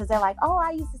Southern because they're like, oh,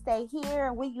 I used to stay here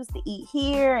and we used to eat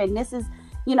here. And this is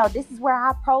where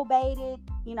I probated.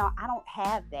 I don't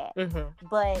have that. Mm-hmm.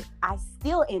 But I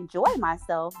still enjoy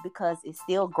myself because it's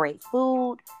still great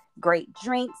food, great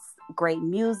drinks, great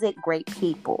music, great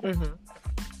people. Mm-hmm.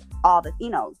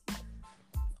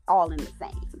 All in the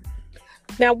same.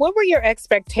 Now, what were your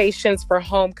expectations for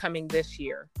homecoming this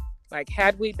year? Like,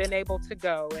 had we been able to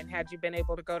go, and had you been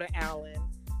able to go to Allen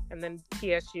and then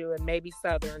TSU and maybe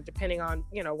Southern, depending on,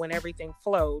 when everything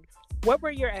flowed, what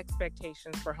were your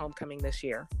expectations for homecoming this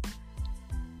year?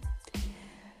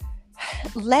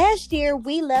 Last year,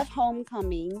 we left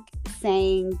homecoming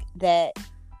saying that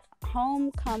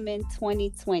homecoming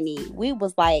 2020, we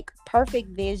was like perfect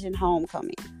vision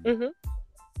homecoming. Mm-hmm.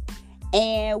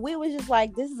 And we was just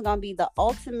like, this is going to be the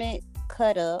ultimate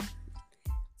cut up.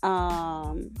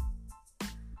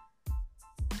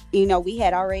 We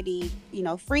had already,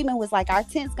 Freeman was like, our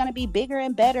tent's going to be bigger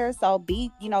and better. So be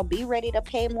ready to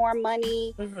pay more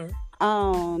money.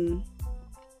 Mm-hmm.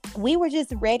 We were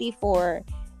just ready for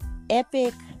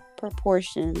epic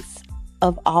proportions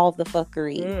of all the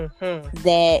fuckery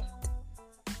that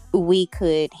we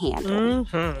could handle.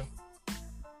 Mm-hmm.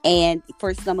 And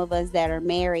for some of us that are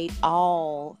married,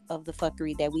 all of the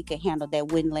fuckery that we could handle that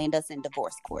wouldn't land us in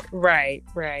divorce court. Right.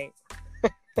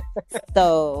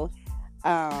 So,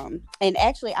 and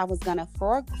actually I was going to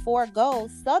forego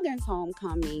Southern's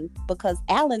homecoming because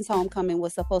Allen's homecoming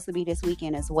was supposed to be this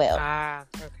weekend as well. Ah,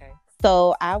 okay.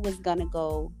 So I was going to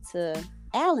go to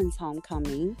Allen's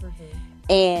homecoming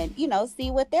and, see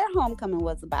what their homecoming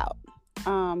was about.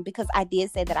 Because I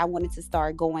did say that I wanted to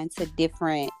start going to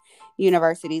different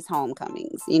universities'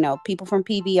 homecomings. People from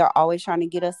PV are always trying to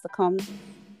get us to come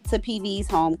to PV's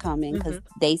homecoming because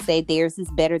they say theirs is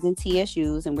better than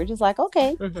TSU's, and we're just like,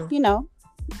 okay,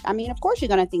 of course you're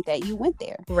gonna think that you went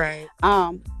there, right?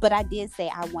 But I did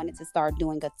say I wanted to start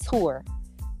doing a tour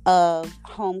of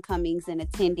homecomings and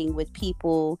attending with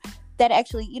people that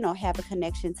actually, have a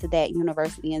connection to that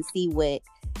university and see what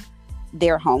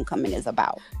their homecoming is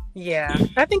about. Yeah,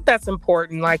 I think that's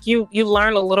important. Like you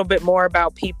learn a little bit more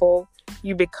about people.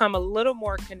 You become a little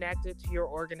more connected to your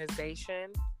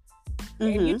organization.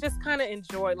 And you just kind of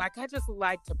enjoy, like, I just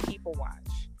like to people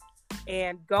watch.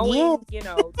 And going,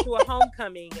 to a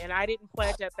homecoming, and I didn't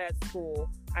pledge at that school.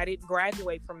 I didn't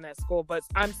graduate from that school, but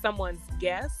I'm someone's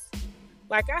guest.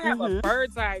 Like, I have a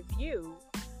bird's eye view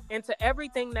into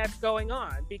everything that's going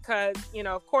on because,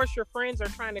 of course, your friends are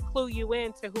trying to clue you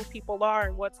in to who people are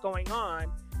and what's going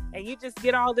on. And you just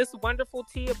get all this wonderful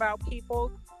tea about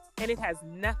people, and it has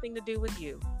nothing to do with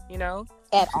you,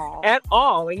 At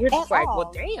all. And you're just like,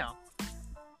 well, damn.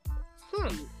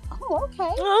 Oh,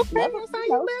 okay. That's how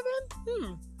you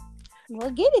living? Well,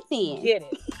 get it then. Get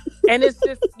it. And it's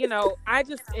just, I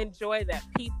just enjoy that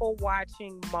people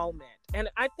watching moment. And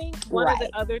I think one of the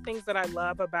other things that I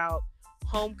love about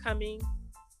homecoming,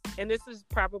 and this is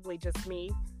probably just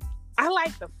me, I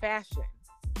like the fashion.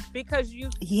 Because you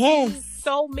see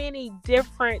so many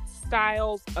different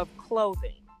styles of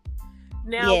clothing.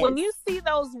 Now, when you see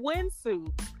those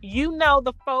windsuits,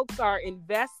 the folks are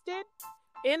invested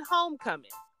in homecoming.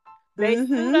 They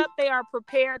suit up, they are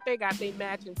prepared, they got their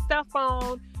matching stuff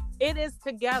on. It is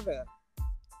together.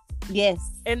 Yes.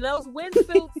 And those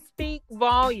windsuits speak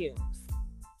volumes.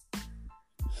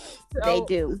 So, they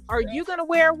do. Are you gonna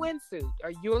wear a windsuit?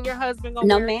 Are you and your husband gonna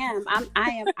wear? No, ma'am.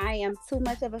 I am too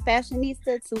much of a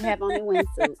fashionista to have on a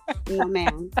windsuit. No,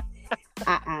 ma'am.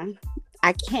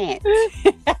 I can't.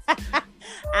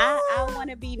 I want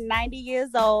to be 90 years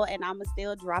old and I'ma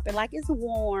still drop it like it's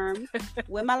warm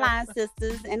with my line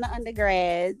sisters and the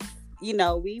undergrads.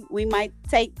 We might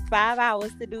take 5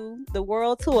 hours to do the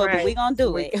world tour, but we gonna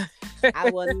do it.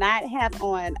 I will not have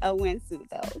on a windsuit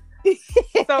though.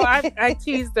 So I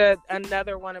teased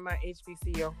another one of my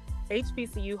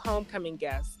HBCU homecoming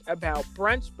guests about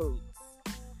brunch boots.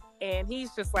 And he's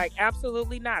just like,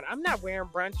 absolutely not. I'm not wearing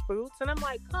brunch boots. And I'm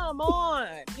like, come on.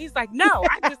 He's like, no,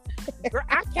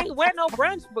 I can't wear no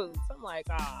brunch boots. I'm like,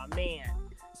 oh man.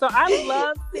 So I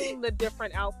love seeing the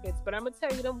different outfits, but I'm gonna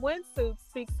tell you, them windsuits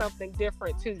speak something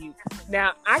different to you.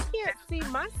 Now, I can't see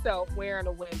myself wearing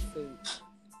a windsuit.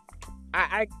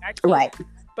 I can't. Right.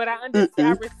 But I understand.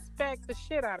 I respect the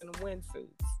shit out of the windsuits.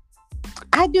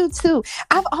 I do too.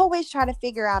 I've always tried to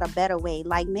figure out a better way.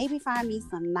 Like maybe find me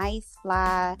some nice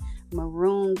fly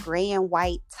maroon, gray and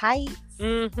white tights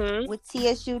with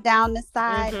TSU down the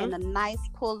side and a nice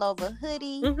pullover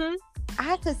hoodie.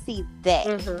 I could see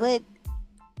that, but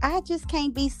I just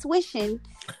can't be swishing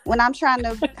when I'm trying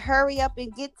to hurry up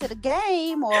and get to the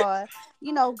game, or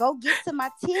go get to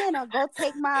my 10, or go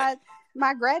take my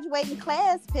graduating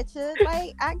class picture.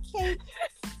 Like, I can't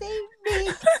see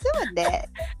me doing that.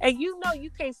 And you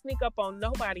can't sneak up on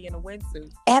nobody in a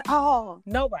windsuit at all.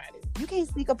 Nobody. You can't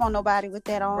sneak up on nobody with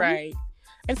that on. Right.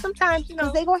 And sometimes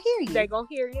because they gonna hear you. They gonna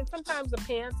hear you, and sometimes the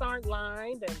pants aren't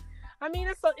lined, and I mean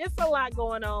it's a lot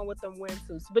going on with them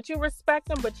windsuits. But you respect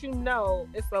them, but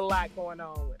it's a lot going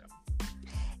on with them.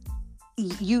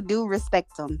 You do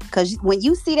respect them, because when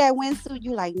you see that windsuit,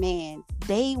 you like, man,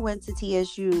 they went to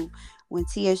TSU when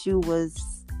TSU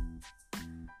was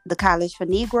the college for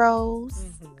Negroes.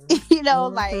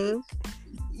 Like,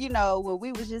 when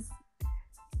we was just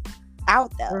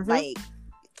out there. Like,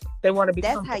 they want to be.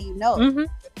 That's how you know.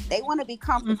 They want to be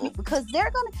comfortable because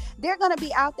they're gonna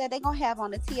be out there. They're gonna have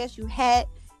on a TSU hat.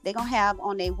 They're gonna have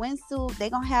on their windsuit. They're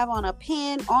gonna have on a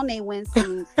pin on their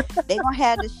windsuit. They're gonna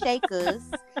have the shakers.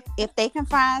 If they can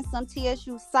find some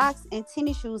TSU socks and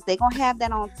tennis shoes, they're gonna have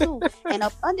that on too. And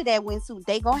up under that windsuit,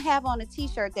 they're gonna have on a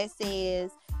t-shirt that says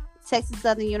Texas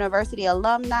Southern University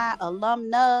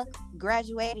alumna,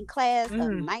 graduating class of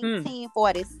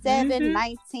 1947,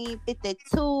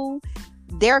 1952.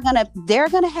 They're gonna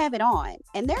have it on,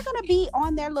 and they're gonna be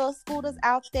on their little scooters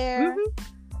out there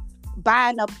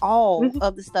buying up all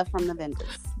of the stuff from the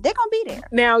vendors. They're gonna be there.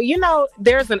 Now,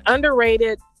 there's an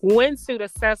underrated windsuit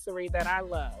accessory that I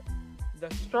love: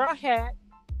 the straw hat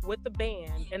with the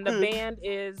band, and the band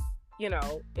is,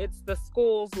 it's the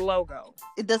school's logo,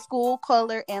 the school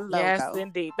color and logo. Yes,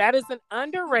 indeed, that is an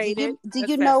underrated. Do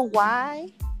you know why?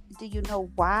 Do you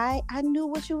know why I knew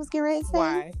what you was getting ready to say?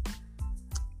 Why?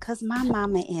 Because my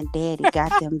mama and daddy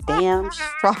got them damn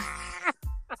straw.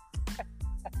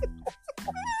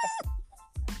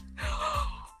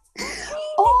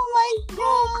 Oh my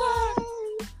god!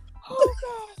 Oh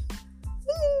god!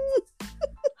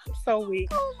 I'm so weak.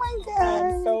 Oh my god!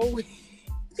 I'm so weak.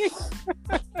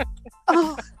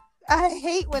 Oh, I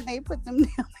hate when they put them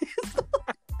down.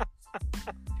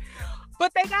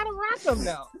 But they gotta rock them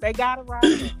though. They gotta rock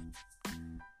them.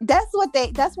 That's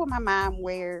what my mom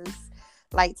wears.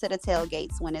 Like, to the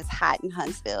tailgates when it's hot in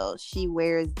Huntsville, she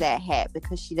wears that hat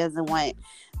because she doesn't want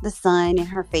the sun in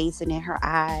her face and in her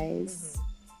eyes.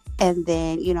 And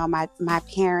then, my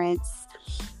parents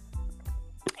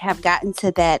have gotten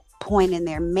to that point in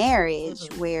their marriage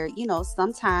where,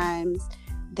 sometimes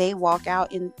they walk out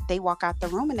the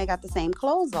room and they got the same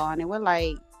clothes on, and we're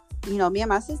like, me and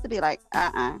my sister be like,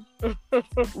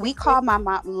 we call my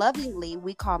mom, lovingly,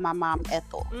 we call my mom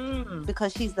Ethel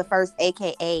because she's the first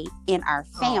AKA in our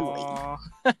family.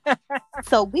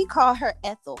 So we call her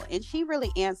Ethel, and she really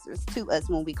answers to us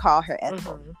when we call her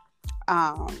Ethel.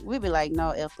 We be like, no,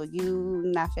 Ethel, you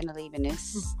not finna leave in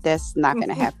this. That's not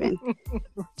gonna happen.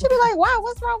 She be like, wow,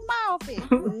 what's wrong with my outfit?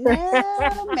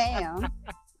 No, ma'am.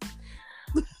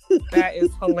 That is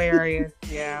hilarious.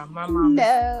 Yeah, my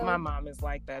mom is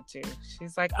like that too.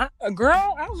 She's like,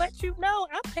 girl, I'll let you know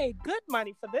I paid good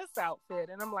money for this outfit.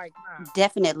 And I'm like, nah.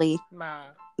 Definitely. Nah.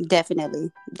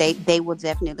 Definitely. They will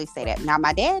definitely say that. Now,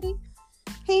 my daddy,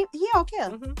 he don't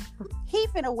care. He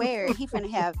finna wear it. He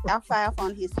finna have Alpha Alpha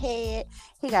on his head.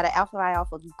 He got an Alpha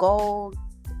Alpha gold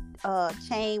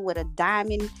chain with a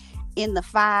diamond in the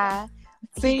 5.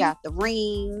 See? He got the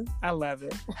ring. I love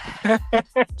it.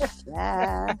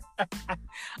 Yeah.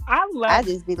 I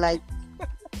just be like,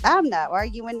 I'm not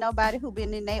arguing nobody who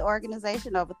been in their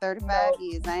organization over 35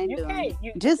 years. I ain't doing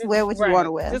it. Just wear what you want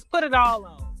to wear. Just put it all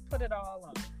on. Put it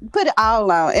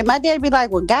all on. And my dad be like,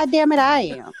 well, goddamn it, I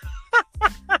am.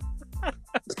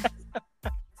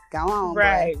 Go on,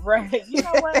 right. You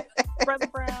know what, Brother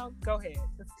Brown? Go ahead.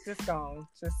 Just go on.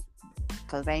 Just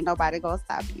because ain't nobody gonna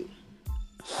stop you.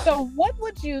 So what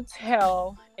would you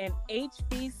tell an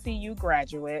HBCU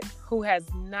graduate who has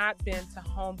not been to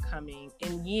homecoming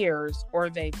in years, or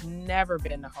they've never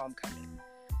been to homecoming?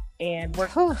 And we're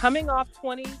coming off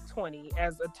 2020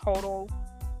 as a total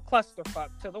clusterfuck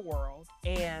to the world,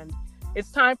 and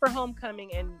it's time for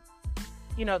homecoming, and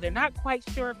they're not quite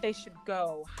sure if they should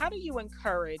go. How do you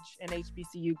encourage an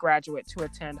HBCU graduate to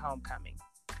attend homecoming?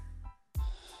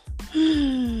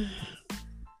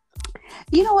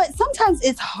 You know what? Sometimes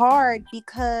it's hard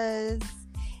because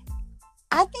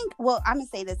I think, well, I'm going to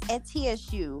say this. At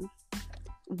TSU,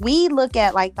 we look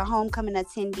at like the homecoming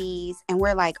attendees and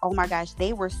we're like, oh my gosh,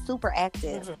 they were super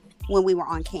active when we were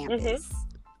on campus.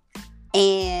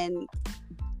 And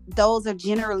those are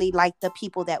generally like the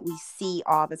people that we see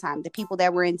all the time, the people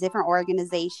that were in different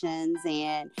organizations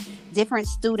and different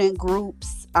student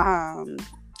groups,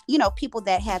 you know, people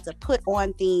that had to put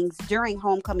on things during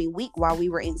homecoming week while we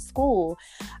were in school.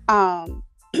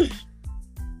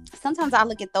 Sometimes I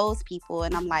look at those people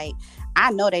and I'm like,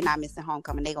 I know they're not missing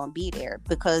homecoming. They're going to be there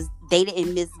because they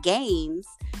didn't miss games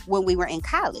when we were in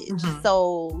college.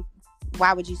 So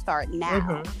why would you start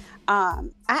now?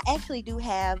 I actually do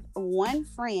have one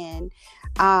friend.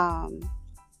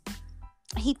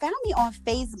 He found me on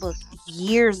Facebook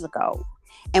years ago,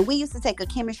 and we used to take a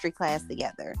chemistry class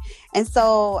together. And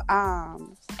so,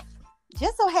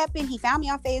 just so happened he found me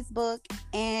on Facebook,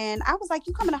 and I was like,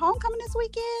 "You coming to homecoming this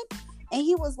weekend?" And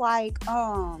he was like,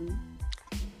 "No,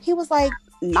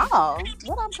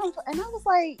 what I'm coming for?" And I was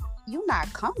like, "You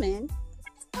not coming?"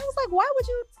 I was like,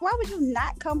 why would you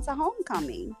not come to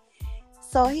homecoming?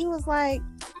 So he was like,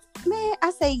 man,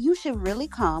 I say, you should really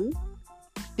come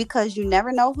because you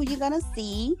never know who you're going to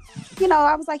see. You know,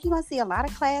 I was like, you're going to see a lot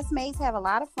of classmates, have a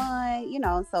lot of fun, you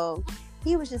know. So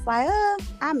he was just like,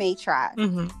 I may try.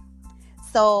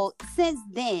 So since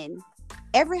then,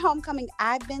 every homecoming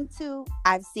I've been to,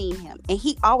 I've seen him. And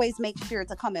he always makes sure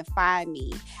to come and find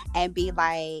me and be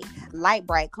like, Light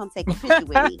Bright, come take a picture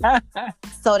with me.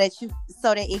 So that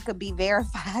it could be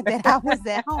verified that I was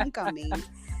at homecoming.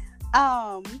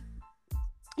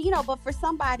 You know, but for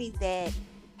somebody that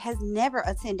has never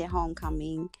attended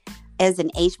homecoming as an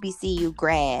HBCU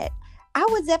grad, I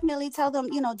would definitely tell them,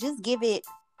 you know, just give it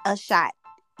a shot.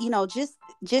 You know, just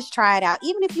try it out.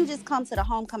 Even if you just come to the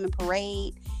homecoming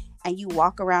parade and you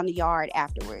walk around the yard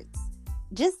afterwards,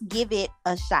 just give it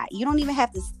a shot. You don't even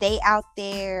have to stay out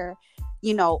there,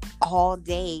 you know, all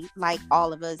day like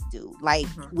all of us do. Like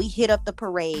we hit up the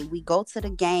parade, we go to the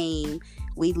game,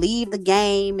 we leave the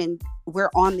game, and we're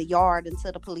on the yard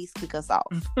until the police kick us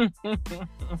off.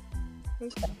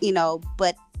 You know,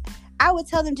 but I would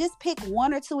tell them just pick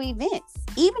one or two events.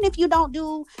 Even if you don't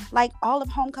do like all of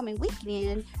homecoming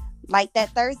weekend, like that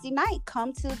Thursday night,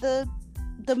 come to the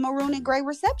maroon and gray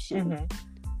reception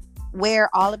where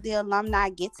all of the alumni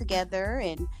get together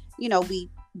and, you know, we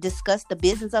discuss the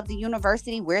business of the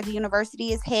university, where the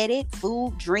university is headed,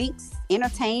 food, drinks,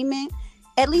 entertainment.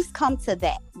 At least come to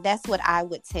that. That's what I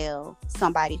would tell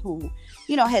somebody who,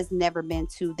 you know, has never been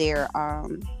to their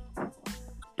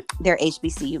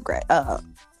HBCU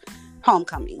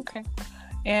homecoming. Okay.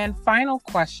 And final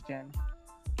question.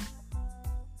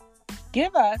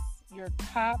 Give us your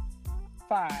top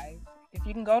 5. If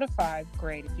you can go to 5,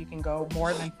 great. If you can go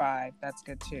more than 5, that's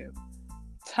good too.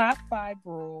 Top 5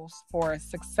 rules for a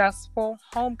successful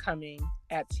homecoming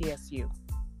at TSU.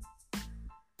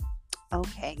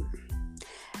 Okay.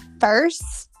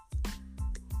 First,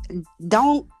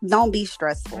 don't be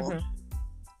stressful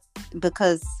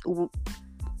because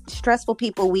stressful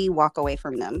people, we walk away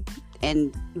from them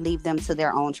and leave them to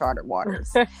their own chartered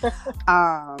waters.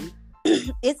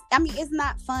 It's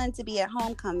not fun to be at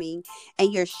homecoming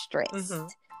and you're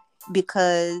stressed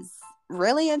because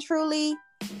really and truly,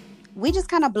 we just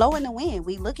kind of blow in the wind.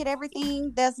 We look at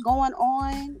everything that's going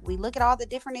on. We look at all the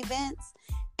different events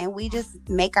and we just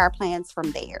make our plans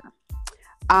from there.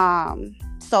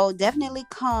 So definitely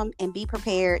come and be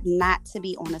prepared not to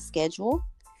be on a schedule.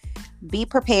 Be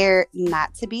prepared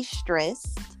not to be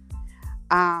stressed.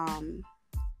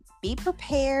 Be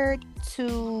prepared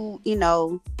to, you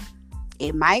know,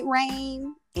 it might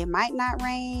rain, it might not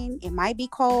rain, it might be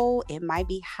cold, it might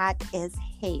be hot as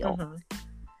hell.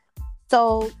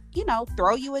 So, you know,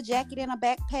 throw you a jacket and a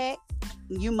backpack.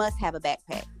 You must have a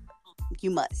backpack.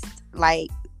 You must. Like,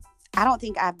 I don't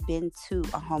think I've been to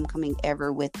a homecoming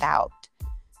ever without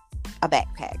a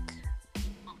backpack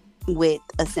with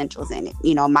essentials in it.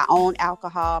 You know, my own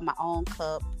alcohol, my own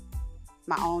cup,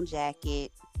 my own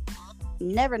jacket.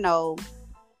 Never know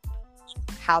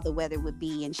how the weather would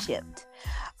be and shift.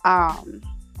 Plan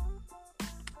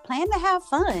to have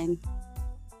fun.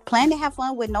 Plan to have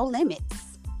fun with no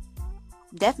limits.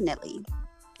 Definitely.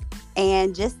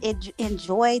 And just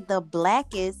enjoy the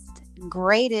blackest,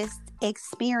 greatest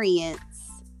experience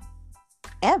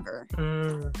ever.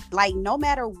 Like, no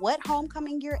matter what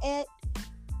homecoming you're at,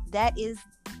 that is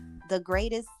the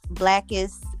greatest,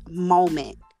 blackest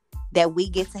moment that we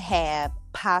get to have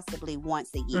possibly once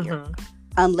a year.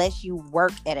 Unless you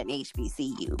work at an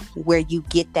HBCU where you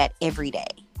get that every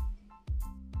day.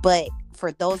 But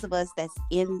for those of us that's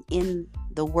in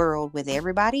the world with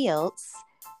everybody else,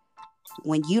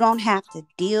 when you don't have to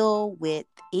deal with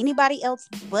anybody else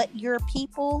but your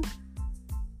people,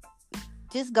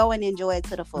 just go and enjoy it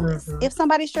to the fullest. Mm-hmm. If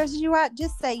somebody stresses you out,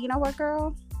 just say, you know what,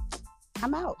 girl,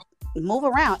 I'm out. Move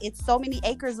around. It's so many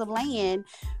acres of land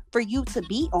for you to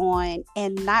be on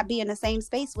and not be in the same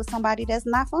space with somebody that's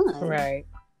not fun. Right.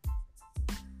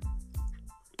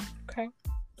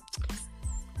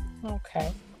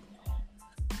 Okay.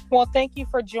 Well, thank you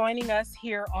for joining us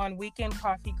here on Weekend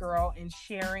Coffee Girl and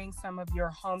sharing some of your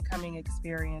homecoming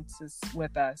experiences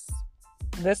with us.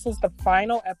 This is the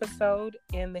final episode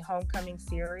in the homecoming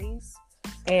series,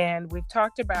 and we've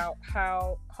talked about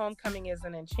how homecoming is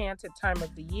an enchanted time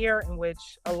of the year in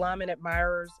which alum and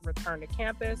admirers return to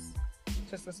campus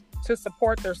to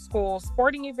support their school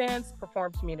sporting events,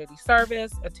 perform community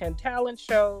service, attend talent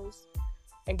shows,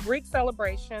 and Greek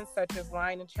celebrations such as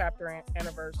line and chapter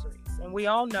anniversaries. And we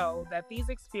all know that these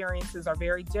experiences are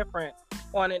very different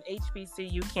on an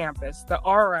HBCU campus. The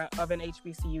aura of an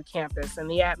HBCU campus and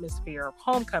the atmosphere of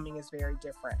homecoming is very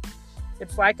different.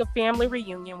 It's like a family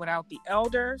reunion without the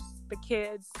elders, the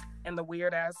kids, and the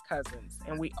weird-ass cousins.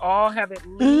 And we all have at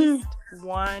least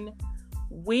one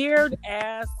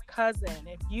weird-ass cousin.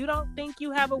 If you don't think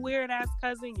you have a weird-ass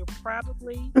cousin, you're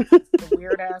probably the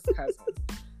weird-ass cousin.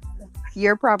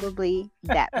 You're probably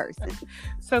that person.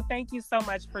 So thank you so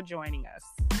much for joining us.